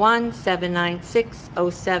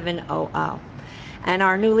 201-796-0700. And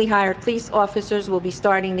our newly hired police officers will be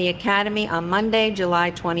starting the academy on Monday,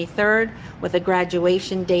 July 23rd, with a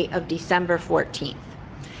graduation date of December 14th.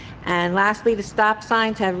 And lastly, the stop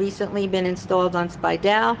signs have recently been installed on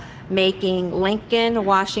Spidell, making Lincoln,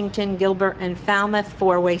 Washington, Gilbert, and Falmouth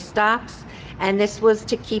four-way stops. And this was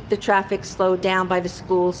to keep the traffic slowed down by the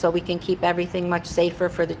schools so we can keep everything much safer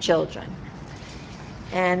for the children.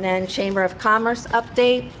 And then Chamber of Commerce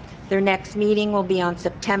update. Their next meeting will be on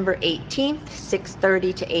September 18th,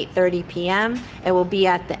 6:30 to 8:30 p.m. It will be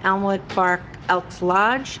at the Elmwood Park Elks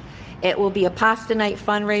Lodge. It will be a pasta night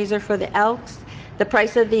fundraiser for the Elks. The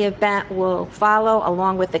price of the event will follow,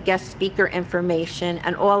 along with the guest speaker information,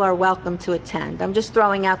 and all are welcome to attend. I'm just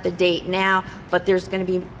throwing out the date now, but there's going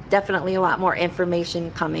to be definitely a lot more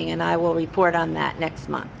information coming, and I will report on that next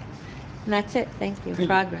month. And that's it. Thank you.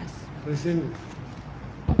 Progress.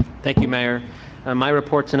 Thank you, Mayor. My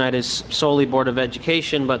report tonight is solely Board of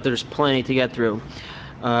Education, but there's plenty to get through.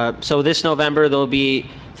 So this November, there'll be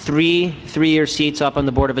three-year seats up on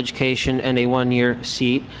the Board of Education and a one-year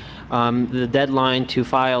seat. The deadline to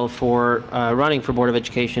file for running for Board of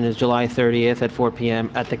Education is July 30th at 4 p.m.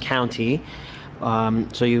 at the county.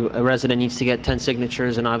 So a resident needs to get 10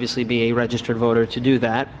 signatures and obviously be a registered voter to do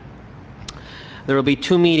that. There will be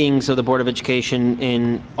two meetings of the Board of Education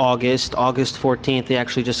in August. August 14th, they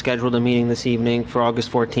actually just scheduled a meeting this evening for August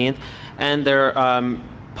 14th, and their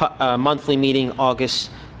monthly meeting August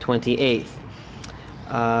 28th.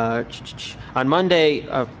 On Monday,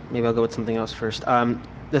 maybe I'll go with something else first.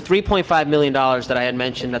 The $3.5 million that I had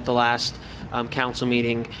mentioned at the last council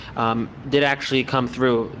meeting did actually come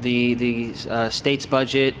through. The state's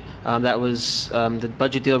budget, that was the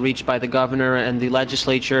budget deal reached by the governor and the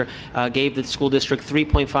legislature, gave the school district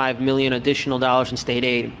 $3.5 million additional dollars in state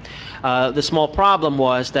aid. The small problem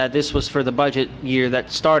was that this was for the budget year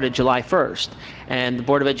that started July 1st, and the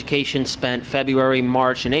Board of Education spent February,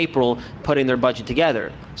 March, and April putting their budget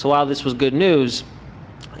together. So while this was good news,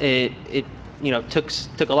 it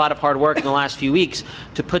took a lot of hard work in the last few weeks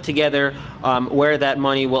to put together where that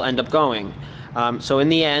money will end up going. So in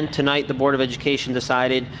the end, tonight, the Board of Education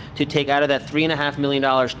decided to take out of that $3.5 million,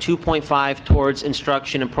 $2.5 towards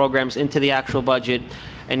instruction and programs into the actual budget,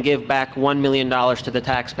 and give back $1 million to the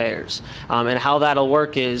taxpayers. And how that'll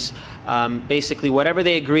work is basically whatever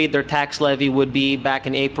they agreed their tax levy would be back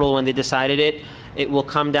in April when they decided it, it will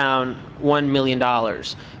come down $1 million.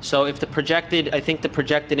 So if I think the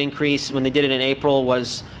projected increase when they did it in April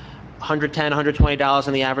was $110, $120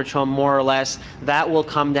 on the average home, more or less, that will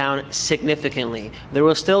come down significantly. There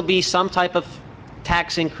will still be some type of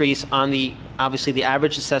tax increase on obviously the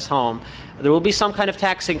average assessed home. There will be some kind of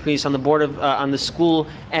tax increase on on the school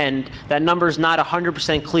end. That number is not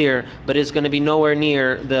 100% clear, but is going to be nowhere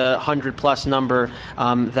near the 100+ number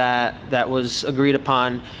that was agreed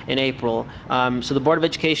upon in April. So the Board of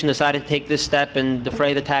Education decided to take this step and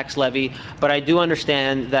defray the tax levy, but I do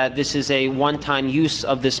understand that this is a one-time use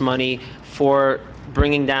of this money for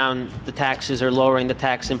bringing down the taxes or lowering the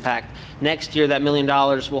tax impact. Next year, that $1 million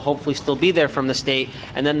will hopefully still be there from the state,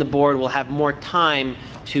 and then the board will have more time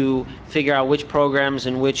to figure out which programs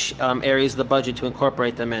and which areas of the budget to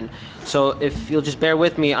incorporate them in. So if you'll just bear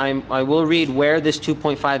with me, I will read where this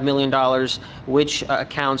 $2.5 million, which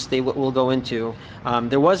accounts they will go into.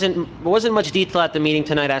 There wasn't much detail at the meeting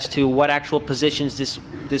tonight as to what actual positions this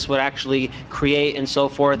would actually create and so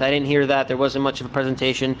forth. I didn't hear that. There wasn't much of a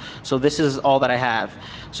presentation, so this is all that I have.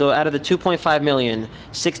 So out of the $2.5 million,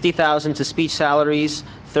 $60,000 to speech salaries,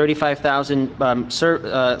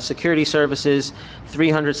 $35,000 security services,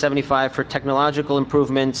 $375 for technological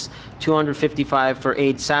improvements, $255 for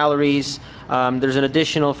aid salaries. There's an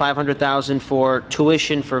additional $500,000 for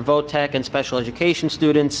tuition for VOTEC and special education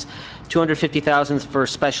students, $250,000 for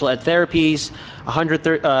special ed therapies,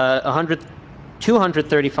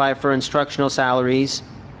 $235 for instructional salaries,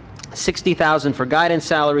 $60,000 for guidance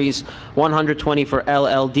salaries, $120 for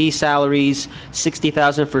LLD salaries,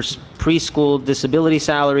 $60,000 for preschool disability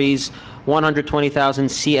salaries, $120,000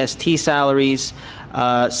 CST salaries,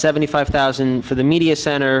 $75,000 for the media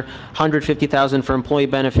center, $150,000 for employee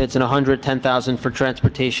benefits, and $110,000 for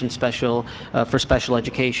transportation for special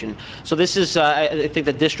education. So this is, I think,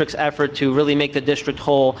 the district's effort to really make the district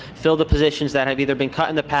whole, fill the positions that have either been cut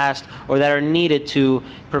in the past or that are needed to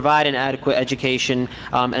provide an adequate education.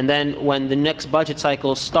 And then when the next budget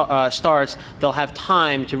cycle starts, they'll have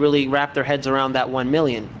time to really wrap their heads around that $1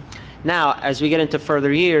 million. Now, as we get into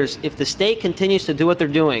further years, if the state continues to do what they're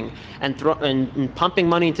doing and pumping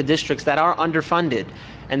money into districts that are underfunded,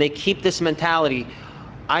 and they keep this mentality,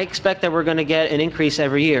 I expect that we're going to get an increase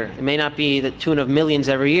every year. It may not be the tune of millions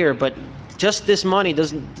every year, but just this money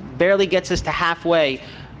barely gets us to halfway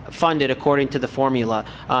funded according to the formula.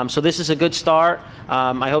 So this is a good start.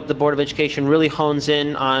 I hope the Board of Education really hones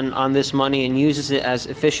in on this money and uses it as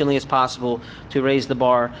efficiently as possible to raise the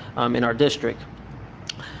bar in our district.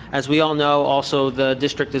 As we all know, also the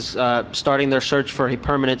district is starting their search for a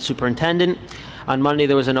permanent superintendent. On Monday,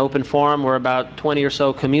 there was an open forum where about 20 or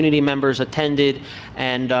so community members attended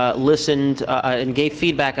and listened and gave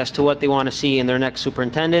feedback as to what they want to see in their next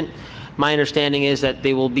superintendent. My understanding is that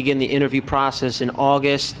they will begin the interview process in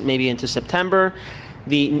August, maybe into September.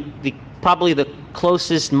 Probably the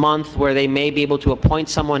closest month where they may be able to appoint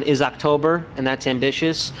someone is October, and that's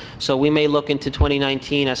ambitious. So we may look into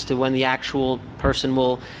 2019 as to when the actual person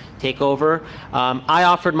will take over. I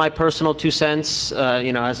offered my personal 2 cents,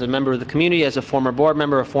 as a member of the community, as a former board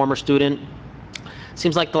member, a former student.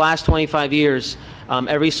 Seems like the last 25 years,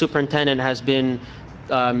 every superintendent has been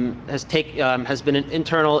an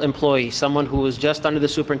internal employee, someone who was just under the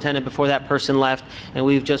superintendent before that person left, and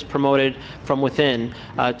we've just promoted from within.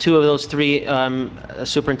 2 of those 3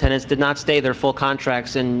 superintendents did not stay their full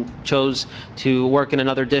contracts and chose to work in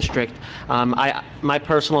another district. My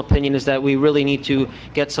personal opinion is that we really need to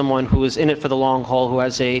get someone who is in it for the long haul, who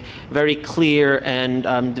has a very clear and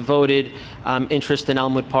devoted interest in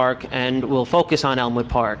Elmwood Park and will focus on Elmwood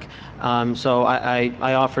Park. So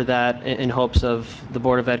I offer that in hopes of the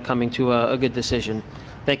Board of Ed coming to a good decision.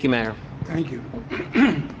 Thank you, Mayor. Thank you.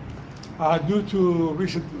 Due to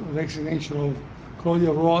recent resignation of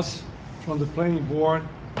Claudia Ross from the Planning Board,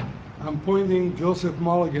 I'm appointing Joseph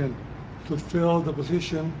Mulligan to fill the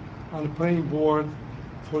position on the Planning Board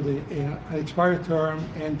for the expired term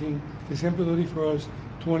ending December 31st,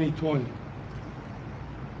 2020.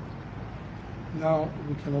 Now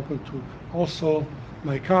we can open to also.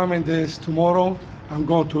 My comment is tomorrow I'm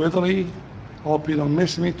going to Italy. Hope you don't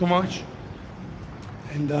miss me too much.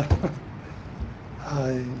 And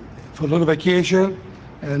for a little vacation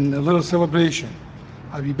and a little celebration.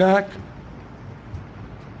 I'll be back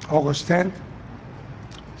August 10th.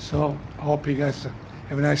 So I hope you guys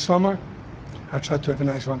have a nice summer. I'll try to have a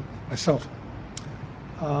nice one myself.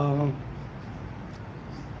 I'm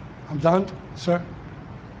done, sir.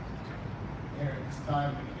 Mayor, at this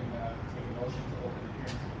time we can take a motion to open the hearing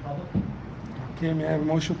to the public. Okay, may I have a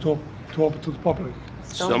motion to open to the public?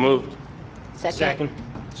 So moved. Second.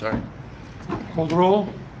 Sorry. Call the roll.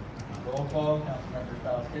 Roll call, Councilmembers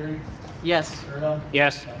Ballesteri, Yes. Serta,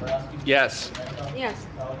 Yes. Dombrowski. Yes. Franco, Yes.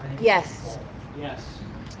 Pellegrini, Yes. Cole. Yes.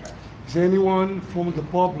 Is there anyone from the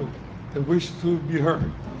public that wishes to be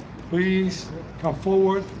heard? Please come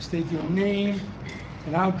forward, state your name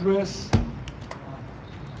and address,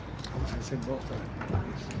 said both times.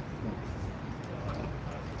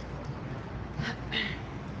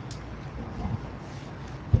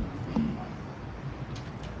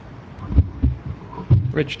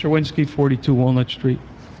 Rich Terwinski, 42 Walnut Street.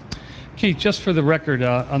 Keith, just for the record,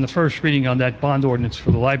 on the first reading on that bond ordinance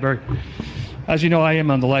for the library, as you know, I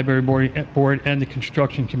am on the library board and the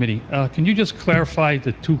construction committee. Can you just clarify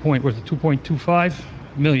the 2.25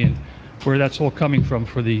 million, where that's all coming from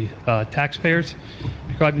for the taxpayers?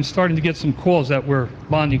 Because I've been starting to get some calls that we're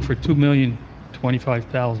bonding for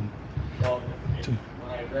 $2,025,000. Well, when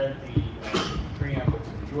I read the preamble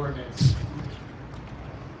to the ordinance,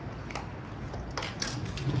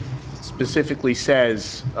 specifically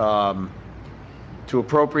says to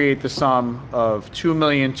appropriate the sum of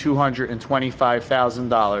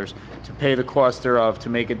 $2,225,000 to pay the cost thereof, to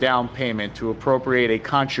make a down payment, to appropriate a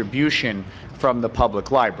contribution from the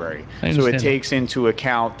public library. So it takes into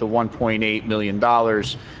account the $1.8 million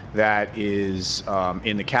that is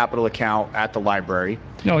in the capital account at the library.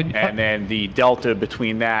 No, and then the delta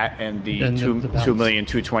between that and the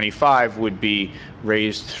 $2,225,000 would be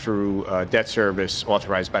raised through debt service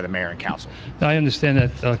authorized by the mayor and council. I understand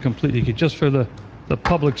that completely. Just for the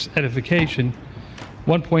public's edification,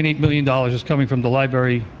 $1.8 million is coming from the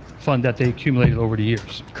library fund that they accumulated over the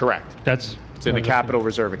years. Correct. It's in the capital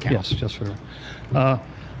reserve account. Yes, just for on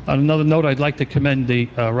another note, I'd like to commend the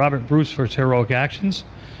Robert Bruce for his heroic actions,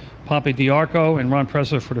 Pompey D'Arco and Ron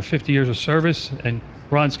Pressler for the 50 years of service, and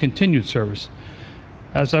Ron's continued service.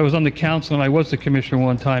 As I was on the council and I was the commissioner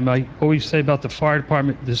one time, I always say about the fire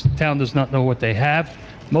department, this town does not know what they have.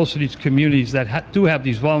 Most of these communities that do have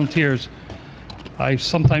these volunteers, I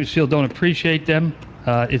sometimes feel don't appreciate them.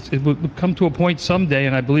 It will come to a point someday,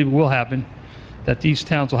 and I believe it will happen, that these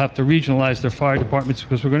towns will have to regionalize their fire departments,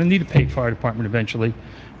 because we're going to need a paid fire department eventually,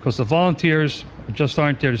 because the volunteers just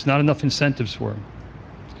aren't there. There's not enough incentives for them.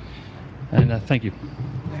 And thank you.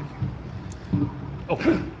 Oh,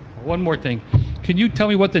 one more thing. Can you tell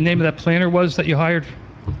me what the name of that planner was that you hired?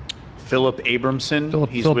 Philip Abramson.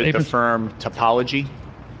 He's Philip with the Abramson? firm Topology.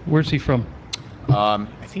 Where's he from? I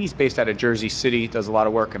think he's based out of Jersey City, does a lot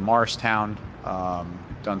of work in Morristown,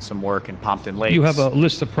 done some work in Pompton Lakes. You have a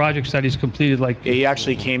list of projects that he's completed, like... He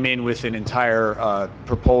actually came in with an entire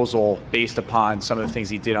proposal based upon some of the things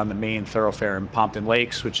he did on the main thoroughfare in Pompton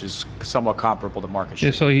Lakes, which is somewhat comparable to Market Street.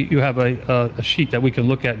 Yeah, so you have a sheet that we can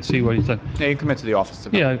look at and see what he's done. Yeah, you can come into the office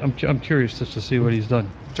today. Yeah, I'm curious just to see what he's done.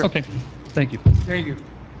 Sure. Okay, thank you. Thank you.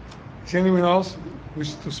 Is anyone else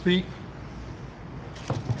wish to speak?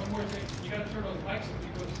 One more thing, you gotta turn those mics up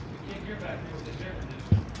because we can't hear back here with this air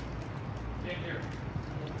conditioning. Can't hear.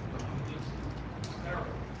 It's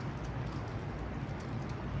terrible.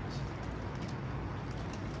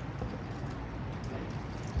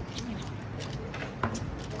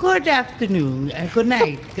 Good afternoon, good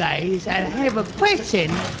night, guys. I have a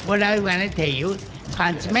question, what I want to tell you,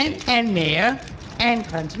 Councilman and Mayor and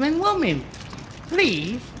Councilwoman.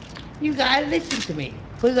 Please, you gotta listen to me,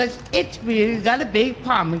 because it's really got a big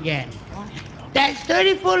problem again. That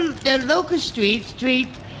 34, the Locust Street,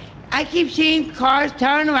 I keep seeing cars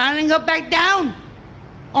turn around and go back down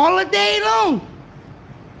all the day long.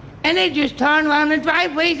 And they just turn around the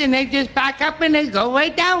driveways and they just back up and they go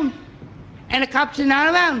right down. And the cops are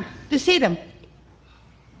not around to see them.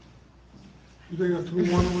 You think it's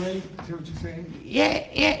through one way? Is that what you're saying? Yeah,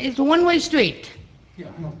 it's a one-way street. Yeah,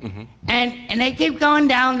 I know. And they keep going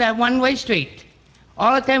down that one-way street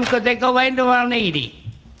all the time because they go right around 80.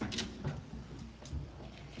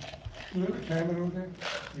 You have a camera over there?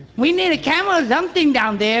 We need a camera or something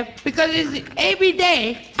down there because every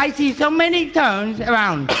day I see so many turns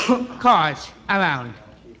around, cars around.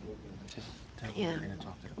 Yeah.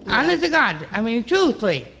 Honest to God, I mean,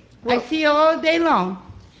 truthfully, I see it all day long.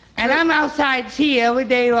 And I'm outside, see it every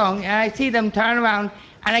day long, and I see them turn around,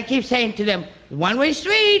 and I keep saying to them, one-way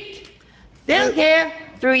street. They don't care.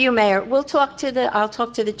 Through you, Mayor, I'll talk to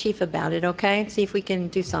the chief about it, okay? See if we can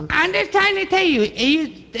do something. I'm just trying to tell you,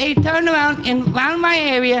 they turn around around my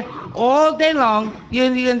area all day long.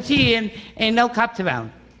 You can see and no cops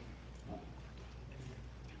around.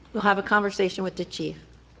 We'll have a conversation with the chief,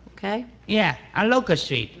 okay? Yeah, on Locust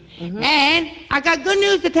Street. And I got good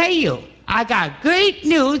news to tell you. I got great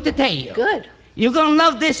news to tell you. Good. You're gonna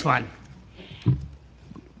love this one.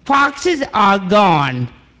 Foxes are gone.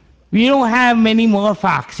 We don't have many more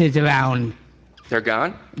foxes around. They're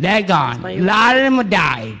gone? They're gone. A lot of them have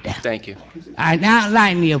died. Thank you. I'm not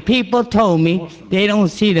lying to you. People told me they don't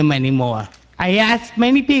see them anymore. I asked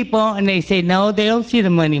many people, and they say no, they don't see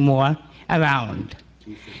them anymore around.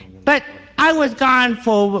 But I was gone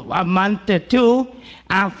for a month or two.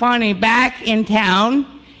 I'm finally back in town,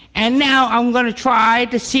 And now I'm going to try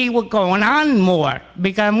to see what's going on more,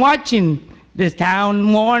 because I'm watching this town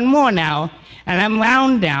more and more now, and I'm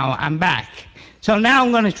around now, I'm back. So now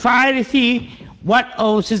I'm going to try to see what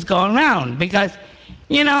else is going around, because,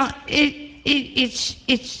 you know,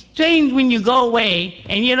 it's strange when you go away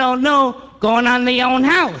and you don't know going on in your own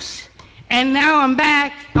house. And now I'm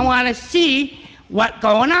back, I want to see what's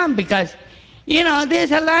going on, because, you know,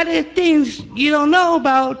 there's a lot of things you don't know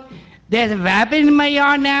about. There's a rabbit in my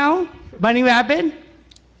yard now, bunny rabbit,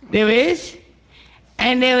 there is.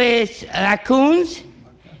 And there is raccoons,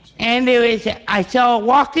 and I saw a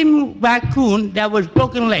walking raccoon that was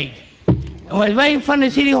broken leg. It was right in front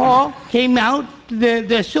of City Hall, came out,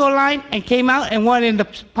 the sewer line, and came out and went in the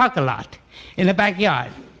parking lot, in the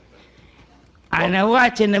backyard. And I'm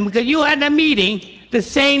watching them, because you had a meeting the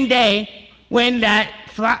same day when that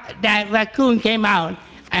raccoon came out,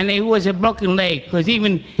 and it was a broken leg, because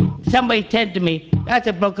even somebody said to me, that's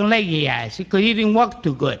a broken leg he has, because he didn't walk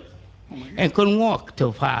too good and couldn't walk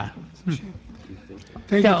too far.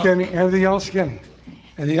 Thank you, Kenny. Anything else, Kenny?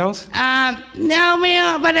 Anything else? No,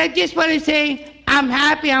 Mayor, but I just want to say I'm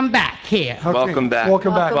happy I'm back here. Okay. Welcome back.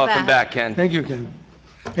 Welcome back. Welcome back, Ken. Thank you, Ken.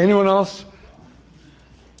 Anyone else?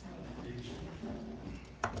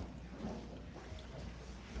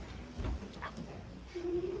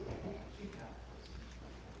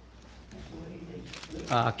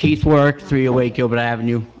 Keith Work, 308 Gilbert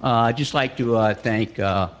Avenue. I'd just like to thank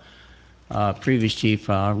previous Chief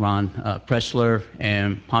Ron Pressler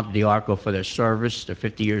and Pompey DiArco for their service, their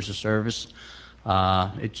 50 years of service.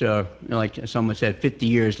 It's you know, like someone said, 50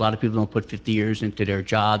 years. A lot of people don't put 50 years into their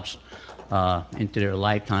jobs, into their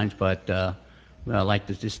lifetimes, but I'd like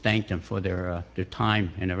to just thank them for their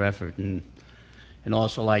time and their effort, and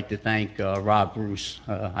also like to thank Rob Bruce.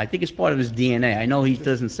 I think it's part of his DNA. I know he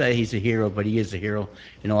doesn't say he's a hero, but he is a hero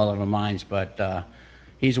in all of our minds. But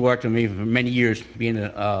he's worked with me for many years, being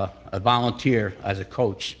a volunteer as a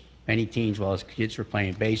coach, many teams while his kids were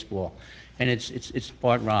playing baseball. And it's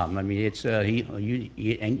part Rob. I mean, it's somebody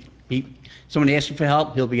asks him for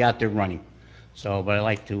help, he'll be out there running. So, but I'd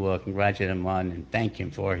like to congratulate him on and thank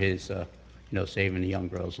him for his, you know, saving the young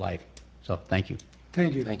girl's life. So, thank you.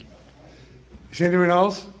 Thank you. Thank you. Is anyone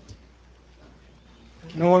else?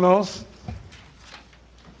 No one else?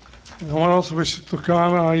 No one else wishes to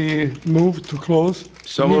come? I move to close.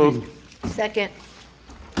 So the moved. meeting. Second.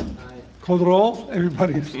 Call the roll.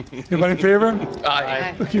 Everybody in favor?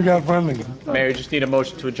 Aye. Look, you got friendly. Mayor, just need a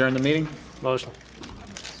motion to adjourn the meeting. Motion.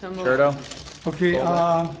 So moved. Curto? Okay,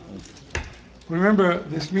 remember,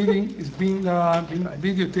 this meeting is being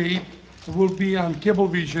videotaped. It will be on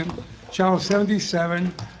Cablevision, channel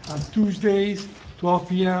 77, on Tuesdays, 12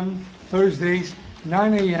 p.m., Thursdays,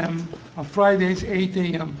 9 a.m., on Fridays, 8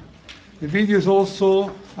 a.m. The video is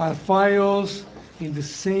also on files in the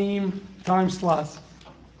same time slots.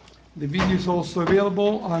 The video is also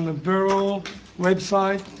available on the Borough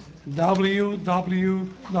website,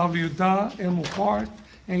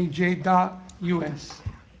 www.moparknj.us.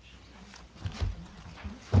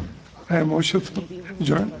 I have a motion to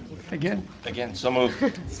adjourn again. Again, so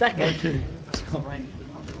moved. Second. Okay, let's go.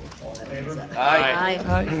 Aye.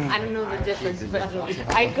 Aye. I don't know the difference, but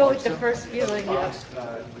I go with the first feeling.